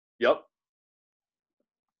 Yep.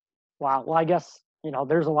 Wow. Well, I guess,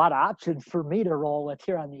 there's a lot of options for me to roll with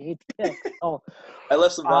here on the 8th pick. So I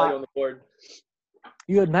left some value on the board.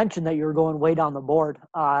 You had mentioned that you were going way down the board.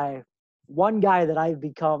 One guy that I've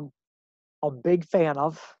become a big fan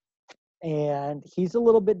of, and he's a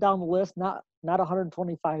little bit down the list, not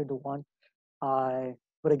 125-1,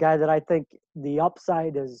 but a guy that I think the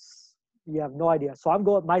upside is, you have no idea. So I'm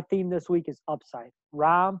going, my theme this week is upside.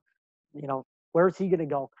 Rahm, where's he going to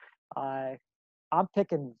go? I'm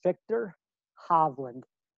picking Victor Hovland.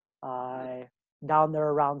 Down there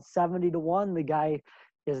around 70-1. The guy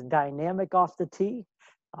is dynamic off the tee.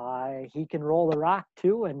 He can roll the rock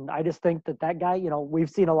too. And I just think that guy, we've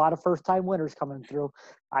seen a lot of first-time winners coming through.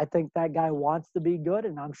 I think that guy wants to be good,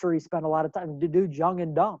 and I'm sure he spent a lot of time. The dude's young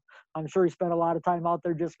and dumb. I'm sure he spent a lot of time out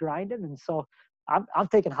there just grinding. And so I'm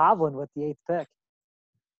taking Hovland with the 8th pick.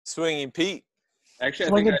 Swinging Pete. Actually,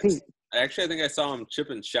 I think I saw him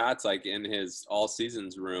chipping shots like in his all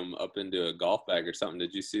seasons room up into a golf bag or something.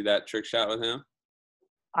 Did you see that trick shot with him?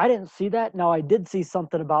 I didn't see that. Now, I did see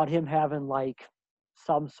something about him having like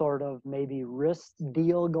some sort of maybe wrist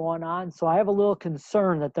deal going on. So I have a little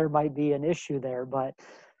concern that there might be an issue there. But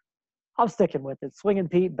I'm sticking with it. Swinging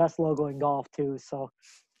Pete, best logo in golf too. So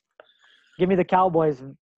give me the Cowboys.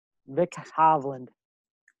 Vic Hovland.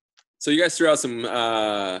 So you guys threw out some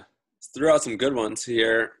good ones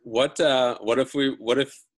here. What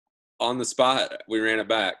if on the spot we ran it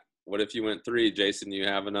back? What if you went 3, Jason? You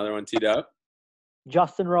have another one teed up?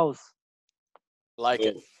 Justin Rose. Like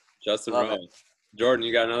it. Justin Love Rose. it. Jordan,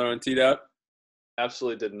 you got another one teed up?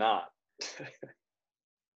 Absolutely did not.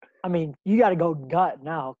 I mean, you got to go gut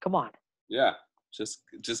now. Come on. Yeah, just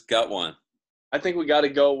gut one. I think we got to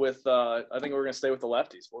go with. I think we're going to stay with the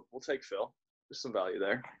lefties. We'll take Phil. There's some value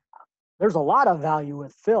there. There's a lot of value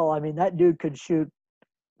with Phil. I mean, that dude could shoot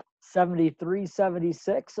 73,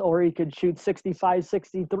 76, or he could shoot 65,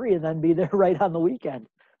 63, and then be there right on the weekend.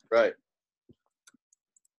 Right.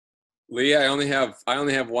 Lee, I only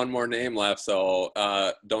have one more name left, so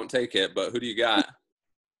don't take it. But who do you got?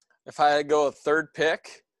 If I had to go a third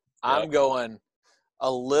pick, I'm Yep. going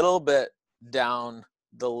a little bit down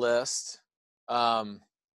the list.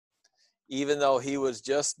 Even though he was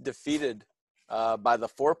just defeated by the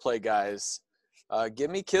foreplay guys,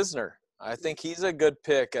 give me Kisner. I think he's a good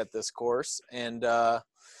pick at this course, and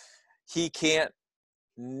he can't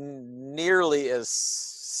nearly as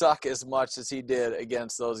suck as much as he did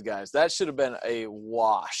against those guys. That should have been a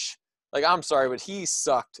wash. Like, I'm sorry, but he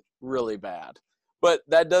sucked really bad. But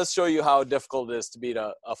that does show you how difficult it is to beat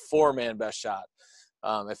a 4-man best shot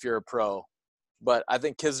if you're a pro. But I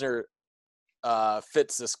think Kisner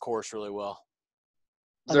fits this course really well.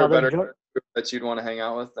 Is there a Another better group that you'd want to hang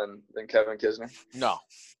out with than Kevin Kisner? No,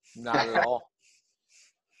 not at all.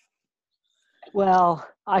 Well,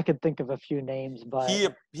 I could think of a few names, but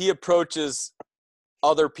He approaches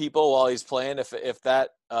other people while he's playing. If that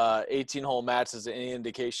 18-hole match is any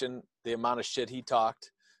indication, the amount of shit he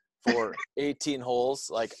talked for 18 holes,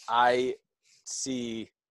 like, I see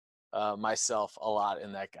myself a lot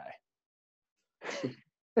in that guy.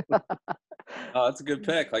 Oh, that's a good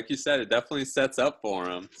pick. Like you said, it definitely sets up for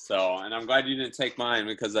him. So, and I'm glad you didn't take mine,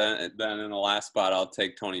 because then in the last spot I'll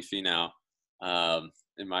take Tony Finau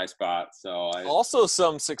in my spot. So Also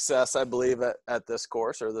some success, I believe, at this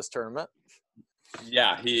course or this tournament.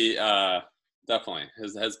 Yeah, he definitely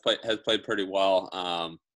has played pretty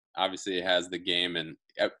well. Obviously, he has the game, and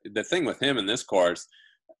the thing with him in this course,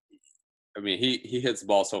 I mean, he hits the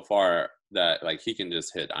ball so far that, like, he can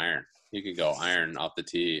just hit iron. He could go iron off the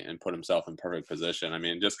tee and put himself in perfect position. I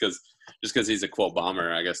mean, just because he's a quote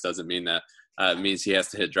bomber, I guess doesn't mean that it means he has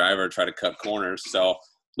to hit driver or try to cut corners. So.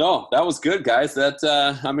 No, that was good, guys.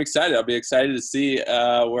 I'm excited. I'll be excited to see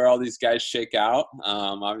where all these guys shake out,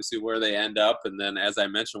 obviously where they end up. And then, as I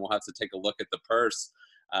mentioned, we'll have to take a look at the purse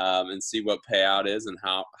and see what payout is and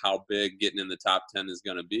how big getting in the top 10 is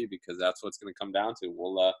going to be, because that's what's going to come down to.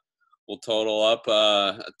 We'll total up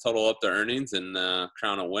the earnings and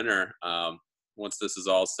crown a winner once this is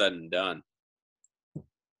all said and done.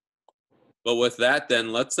 But with that,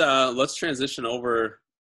 then let's transition over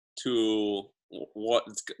to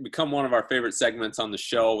what's become one of our favorite segments on the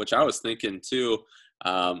show, which I was thinking too.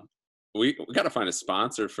 We got to find a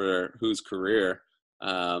sponsor for Whose Career.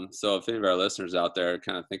 So if any of our listeners out there are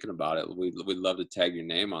kind of thinking about it, we'd love to tag your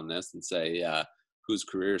name on this and say Whose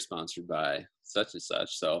Career is sponsored by such and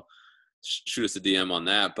such. So shoot us a DM on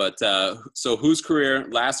that. But so Whose Career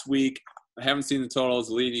last week, I haven't seen the totals.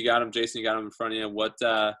 Lee, you got them. Jason, you got them in front of you. What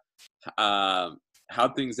how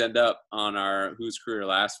things end up on our Whose Career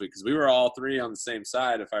last week, because we were all three on the same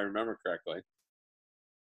side, if I remember correctly.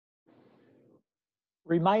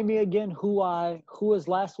 remind me again who was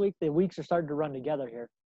last week. The weeks are starting to run together here.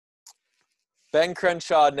 Ben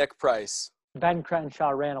Crenshaw, Nick Price. Ben Crenshaw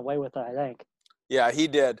ran away with it, I think. Yeah, he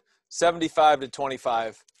did.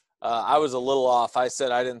 75-25. I was a little off. I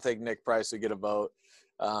said I didn't think Nick Price would get a vote,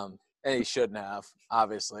 and he shouldn't have.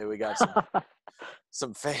 Obviously, we got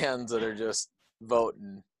some fans that are just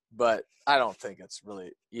voting, but I don't think it's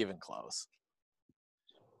really even close.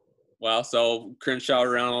 Well, so Crenshaw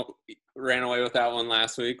ran away with that one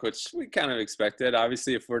last week, which we kind of expected.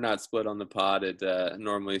 Obviously, if we're not split on the pod, it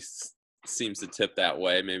normally seems to tip that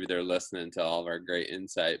way. Maybe they're listening to all of our great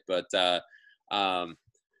insight. But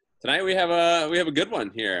tonight we have a good one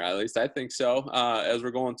here. At least I think so. As we're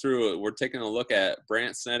going through it, we're taking a look at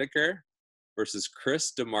Brandt Snedeker versus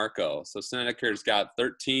Chris DiMarco. So Snedeker's got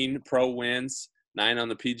 13 pro wins, 9 on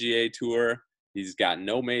the PGA Tour. He's got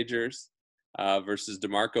no majors. Versus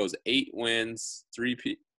DiMarco's 8 wins, 3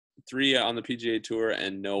 on the PGA Tour,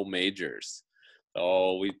 and no majors.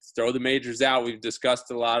 So we throw the majors out. We've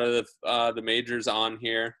discussed a lot of the majors on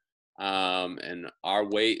here, and our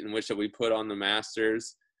weight in which that we put on the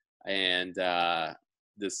Masters. And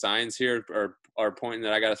the signs here are pointing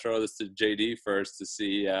that I got to throw this to JD first to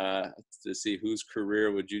see whose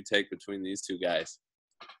career would you take between these two guys.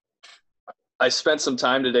 I spent some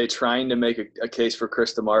time today trying to make a case for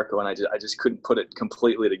Chris DiMarco, and I just couldn't put it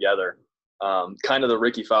completely together. Kind of the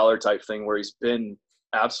Ricky Fowler type thing where he's been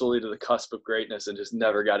absolutely to the cusp of greatness and just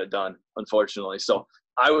never got it done, unfortunately. So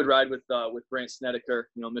I would ride with Brandt Snedeker,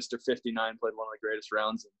 Mr. 59, played one of the greatest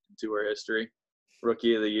rounds in tour history,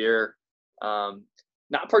 Rookie of the Year.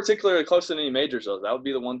 Not particularly close to any majors, though. That would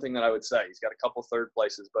be the one thing that I would say. He's got a couple third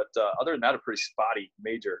places, but other than that, a pretty spotty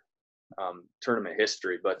major tournament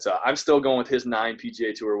history. But I'm still going with his 9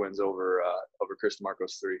 PGA Tour wins over Chris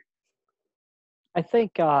DiMarco's 3. I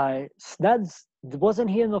think Sneds, wasn't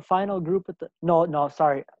he in the final group at the – no,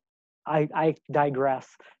 sorry. I digress.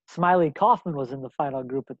 Smiley Kaufman was in the final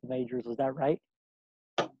group at the majors. Was that right?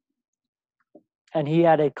 And he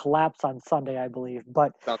had a collapse on Sunday, I believe.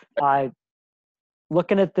 But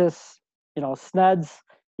looking at this, Sneds,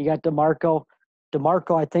 you got DiMarco.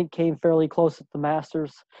 DiMarco, I think, came fairly close at the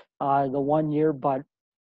Masters the one year. But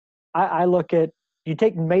I look at – you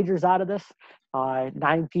take majors out of this, 9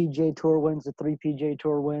 PGA Tour wins, the 3 PGA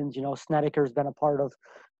Tour wins. Snedeker's been a part of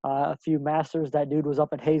a few Masters. That dude was up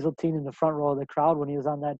at Hazeltine in the front row of the crowd when he was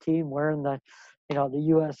on that team wearing the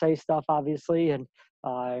USA stuff, obviously. And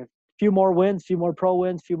a few more wins, few more pro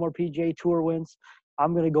wins, few more PGA Tour wins.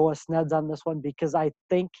 I'm going to go with Sneds on this one because I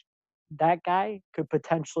think that guy could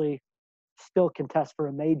potentially still contest for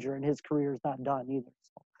a major, and his career is not done either.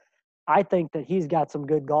 So I think that he's got some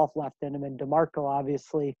good golf left in him. And DiMarco,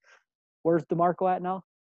 obviously, where's DiMarco at now?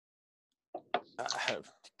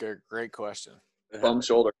 Great question. Bum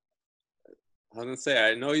shoulder. I was gonna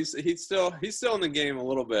say, I know he's still in the game a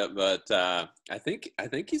little bit, but I think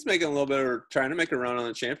he's making a little bit of trying to make a run on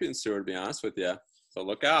the Champions Tour, to be honest with you. So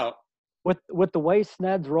look out. With the way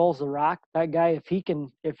Sneds rolls the rock, that guy, if he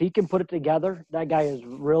can put it together, that guy is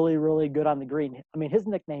really, really good on the green. I mean, his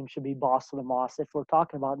nickname should be Boss of the Moss if we're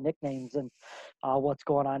talking about nicknames and what's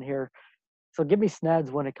going on here. So give me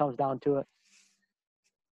Sneds when it comes down to it.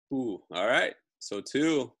 Ooh, all right. So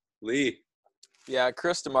 2, Lee. Yeah,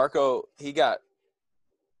 Chris DiMarco, he got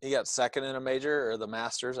second in a major, or the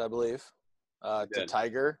Masters, I believe, to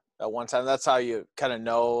Tiger at one time. That's how you kind of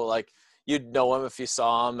know, like, you'd know him if you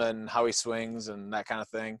saw him and how he swings and that kind of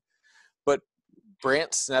thing. But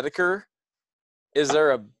Brandt Snedeker, is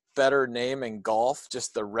there a better name in golf,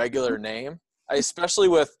 just the regular name? Especially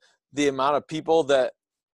with the amount of people that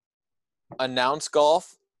announce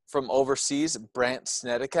golf from overseas, Brandt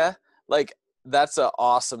Snedeker, like, that's an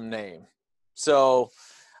awesome name. So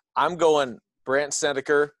I'm going Brandt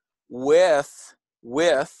Snedeker with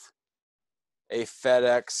a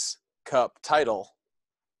FedEx Cup title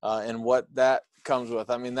and what that comes with.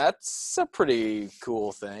 I mean, that's a pretty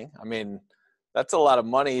cool thing. I mean, that's a lot of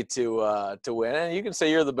money to win. And you can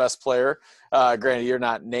say you're the best player. Granted, you're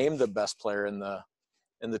not named the best player in the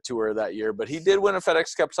tour that year, but he did win a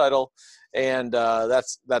FedEx Cup title, and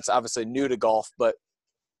that's obviously new to golf. But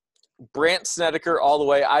Brandt Snedeker all the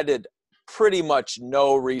way. I did pretty much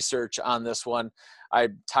no research on this one.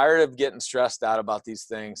 I'm tired of getting stressed out about these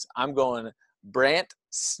things. I'm going Brandt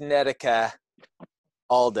Snedeker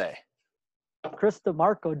all day. Chris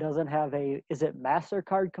DiMarco doesn't have is it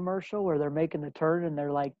MasterCard commercial where they're making the turn and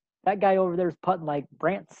they're like, that guy over there is putting like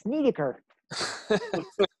Brandt Snedeker.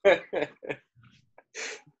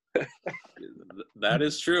 That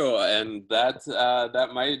is true, and that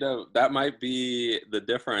might be the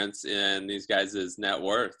difference in these guys' net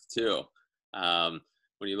worth too.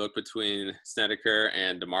 When you look between Snedeker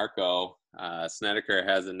and DiMarco, Snedeker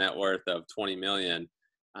has a net worth of $20 million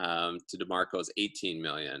to DiMarco's $18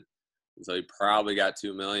 million. So he probably got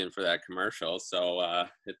 $2 million for that commercial. So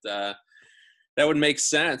that would make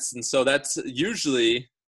sense, and so that's usually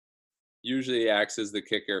acts as the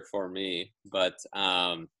kicker for me. But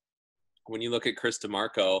when you look at Chris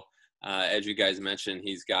DiMarco, as you guys mentioned,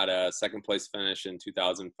 he's got a second place finish in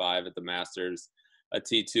 2005 at the Masters, a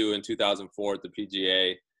T2 in 2004 at the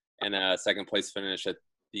PGA, and a second place finish at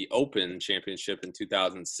the Open Championship in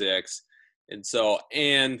 2006. And so,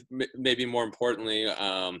 and maybe more importantly,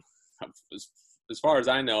 as far as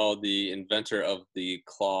I know, the inventor of the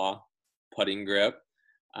claw putting grip,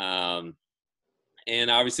 and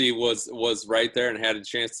obviously was right there and had a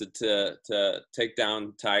chance to take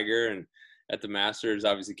down Tiger, and at the Masters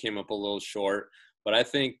obviously came up a little short. But I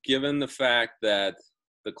think given the fact that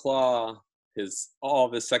the claw, all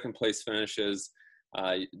of his second place finishes,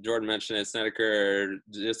 Jordan mentioned it, Snedeker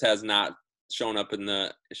just has not shown up in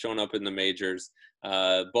the majors.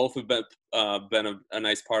 Both have been a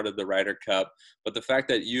nice part of the Ryder Cup, but the fact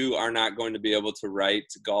that you are not going to be able to write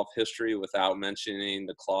golf history without mentioning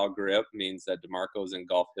the claw grip means that DeMarco is in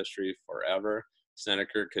golf history forever.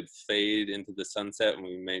 Snedeker could fade into the sunset, and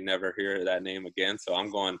we may never hear that name again. So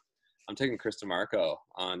I'm taking Chris DeMarco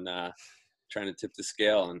on trying to tip the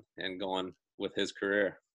scale and going with his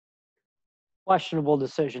career. Questionable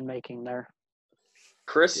decision making there.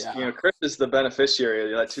 Chris, Chris is the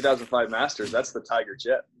beneficiary of that 2005 Masters. That's the Tiger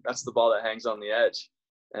Jet. That's the ball that hangs on the edge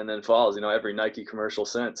and then falls. Every Nike commercial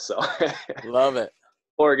since. So love it.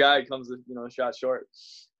 Poor guy comes, a shot short.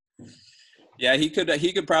 Yeah, he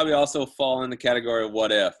could probably also fall in the category of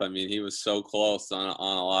what if. I mean, he was so close on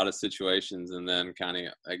a lot of situations, and then kind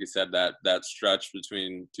of, like I said, that stretch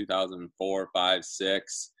between 2004, 5,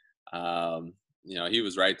 6. He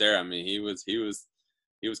was right there. I mean, he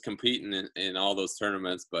was competing in all those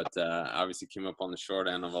tournaments, but obviously came up on the short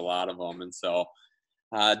end of a lot of them, and so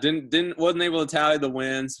wasn't able to tally the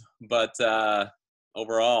wins. But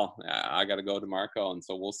overall, I got to go to DeMarco, and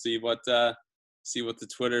so we'll see what the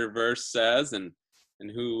Twitterverse says and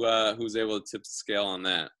who's able to tip the scale on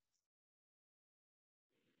that.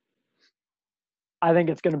 I think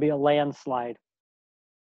it's going to be a landslide.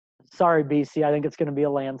 Sorry, BC. I think it's going to be a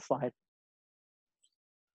landslide.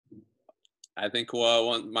 I think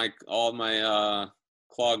all my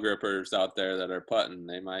claw grippers out there that are putting,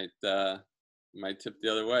 they might tip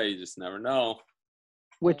the other way. You just never know.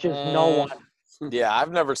 Which is no one. Yeah,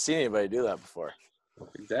 I've never seen anybody do that before.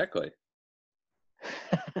 Exactly.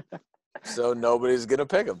 So nobody's gonna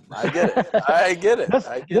pick him. I get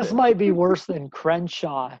it. This might be worse than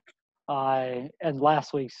Crenshaw and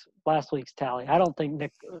last week's tally. I don't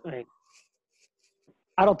think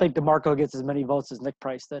DeMarco gets as many votes as Nick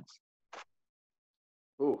Price did.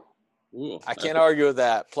 Ooh. I can't argue with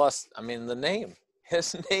that. Plus, I mean,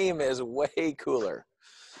 his name is way cooler.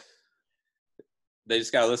 They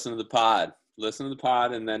just gotta listen to the pod. Listen to the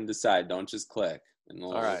pod and then decide. Don't just click. And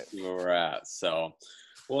we'll all right. See where we're at. So,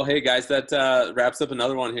 well, hey guys, that wraps up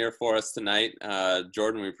another one here for us tonight.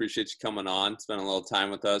 Jordan, we appreciate you coming on, spending a little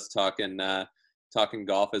time with us, talking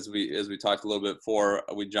golf as we talked a little bit before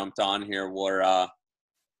we jumped on here.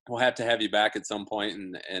 We'll have to have you back at some point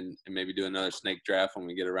and maybe do another snake draft when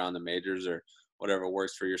we get around the majors or whatever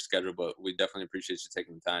works for your schedule. But we definitely appreciate you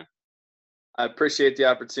taking the time. I appreciate the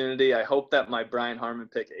opportunity. I hope that my Brian Harman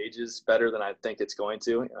pick ages better than I think it's going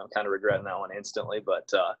to. I'm kind of regretting that one instantly, but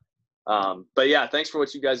yeah, thanks for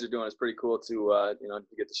what you guys are doing. It's pretty cool to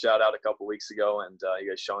get the shout out a couple weeks ago, and you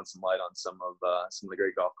guys showing some light on some of the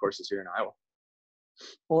great golf courses here in Iowa.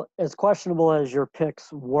 Well, as questionable as your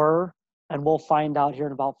picks were, and we'll find out here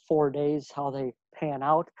in about 4 days how they pan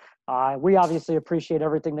out. We obviously appreciate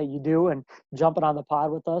everything that you do and jumping on the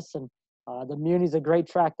pod with us. And the Muni's a great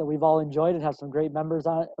track that we've all enjoyed and have some great memories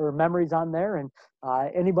on there. And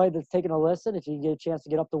anybody that's taking a listen, if you get a chance to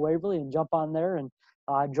get up to Waverly and jump on there, and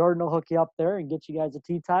Jordan will hook you up there and get you guys a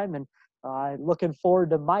tee time. And looking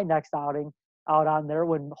forward to my next outing out on there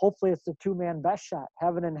when hopefully it's the 2-man best shot,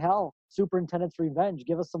 Heaven and Hell, Superintendent's Revenge.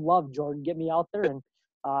 Give us some love, Jordan. Get me out there and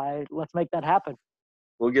let's make that happen.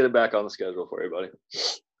 We'll get it back on the schedule for you, buddy.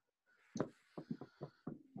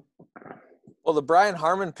 Well, the Brian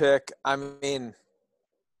Harman pick, I mean,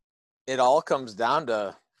 it all comes down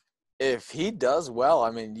to if he does well.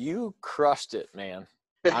 I mean, you crushed it, man.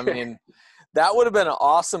 I mean, that would have been an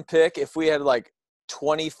awesome pick if we had like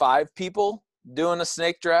 25 people doing a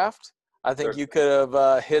snake draft. I think you could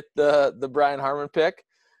have hit the Brian Harman pick.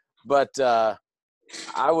 But I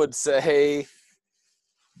would say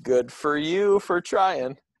good for you for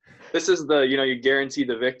trying. This is you guarantee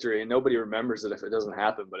the victory, and nobody remembers it if it doesn't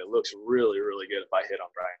happen, but it looks really, really good if I hit on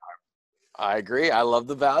Brian Harman. I agree. I love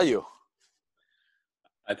the value.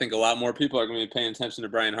 I think a lot more people are going to be paying attention to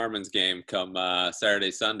Brian Harman's game come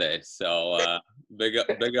Saturday, Sunday. So big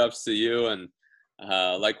ups to you. And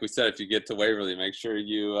like we said, if you get to Waverly, make sure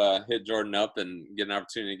you hit Jordan up and get an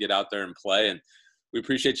opportunity to get out there and play. And we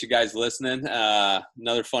appreciate you guys listening.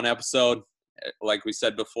 Another fun episode. Like we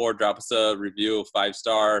said before, drop us a review,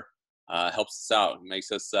 5-star. Helps us out,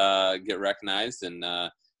 makes us get recognized, and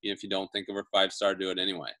even if you don't think of a 5-star, do it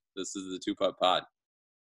anyway. This is the 2 Putt Pod.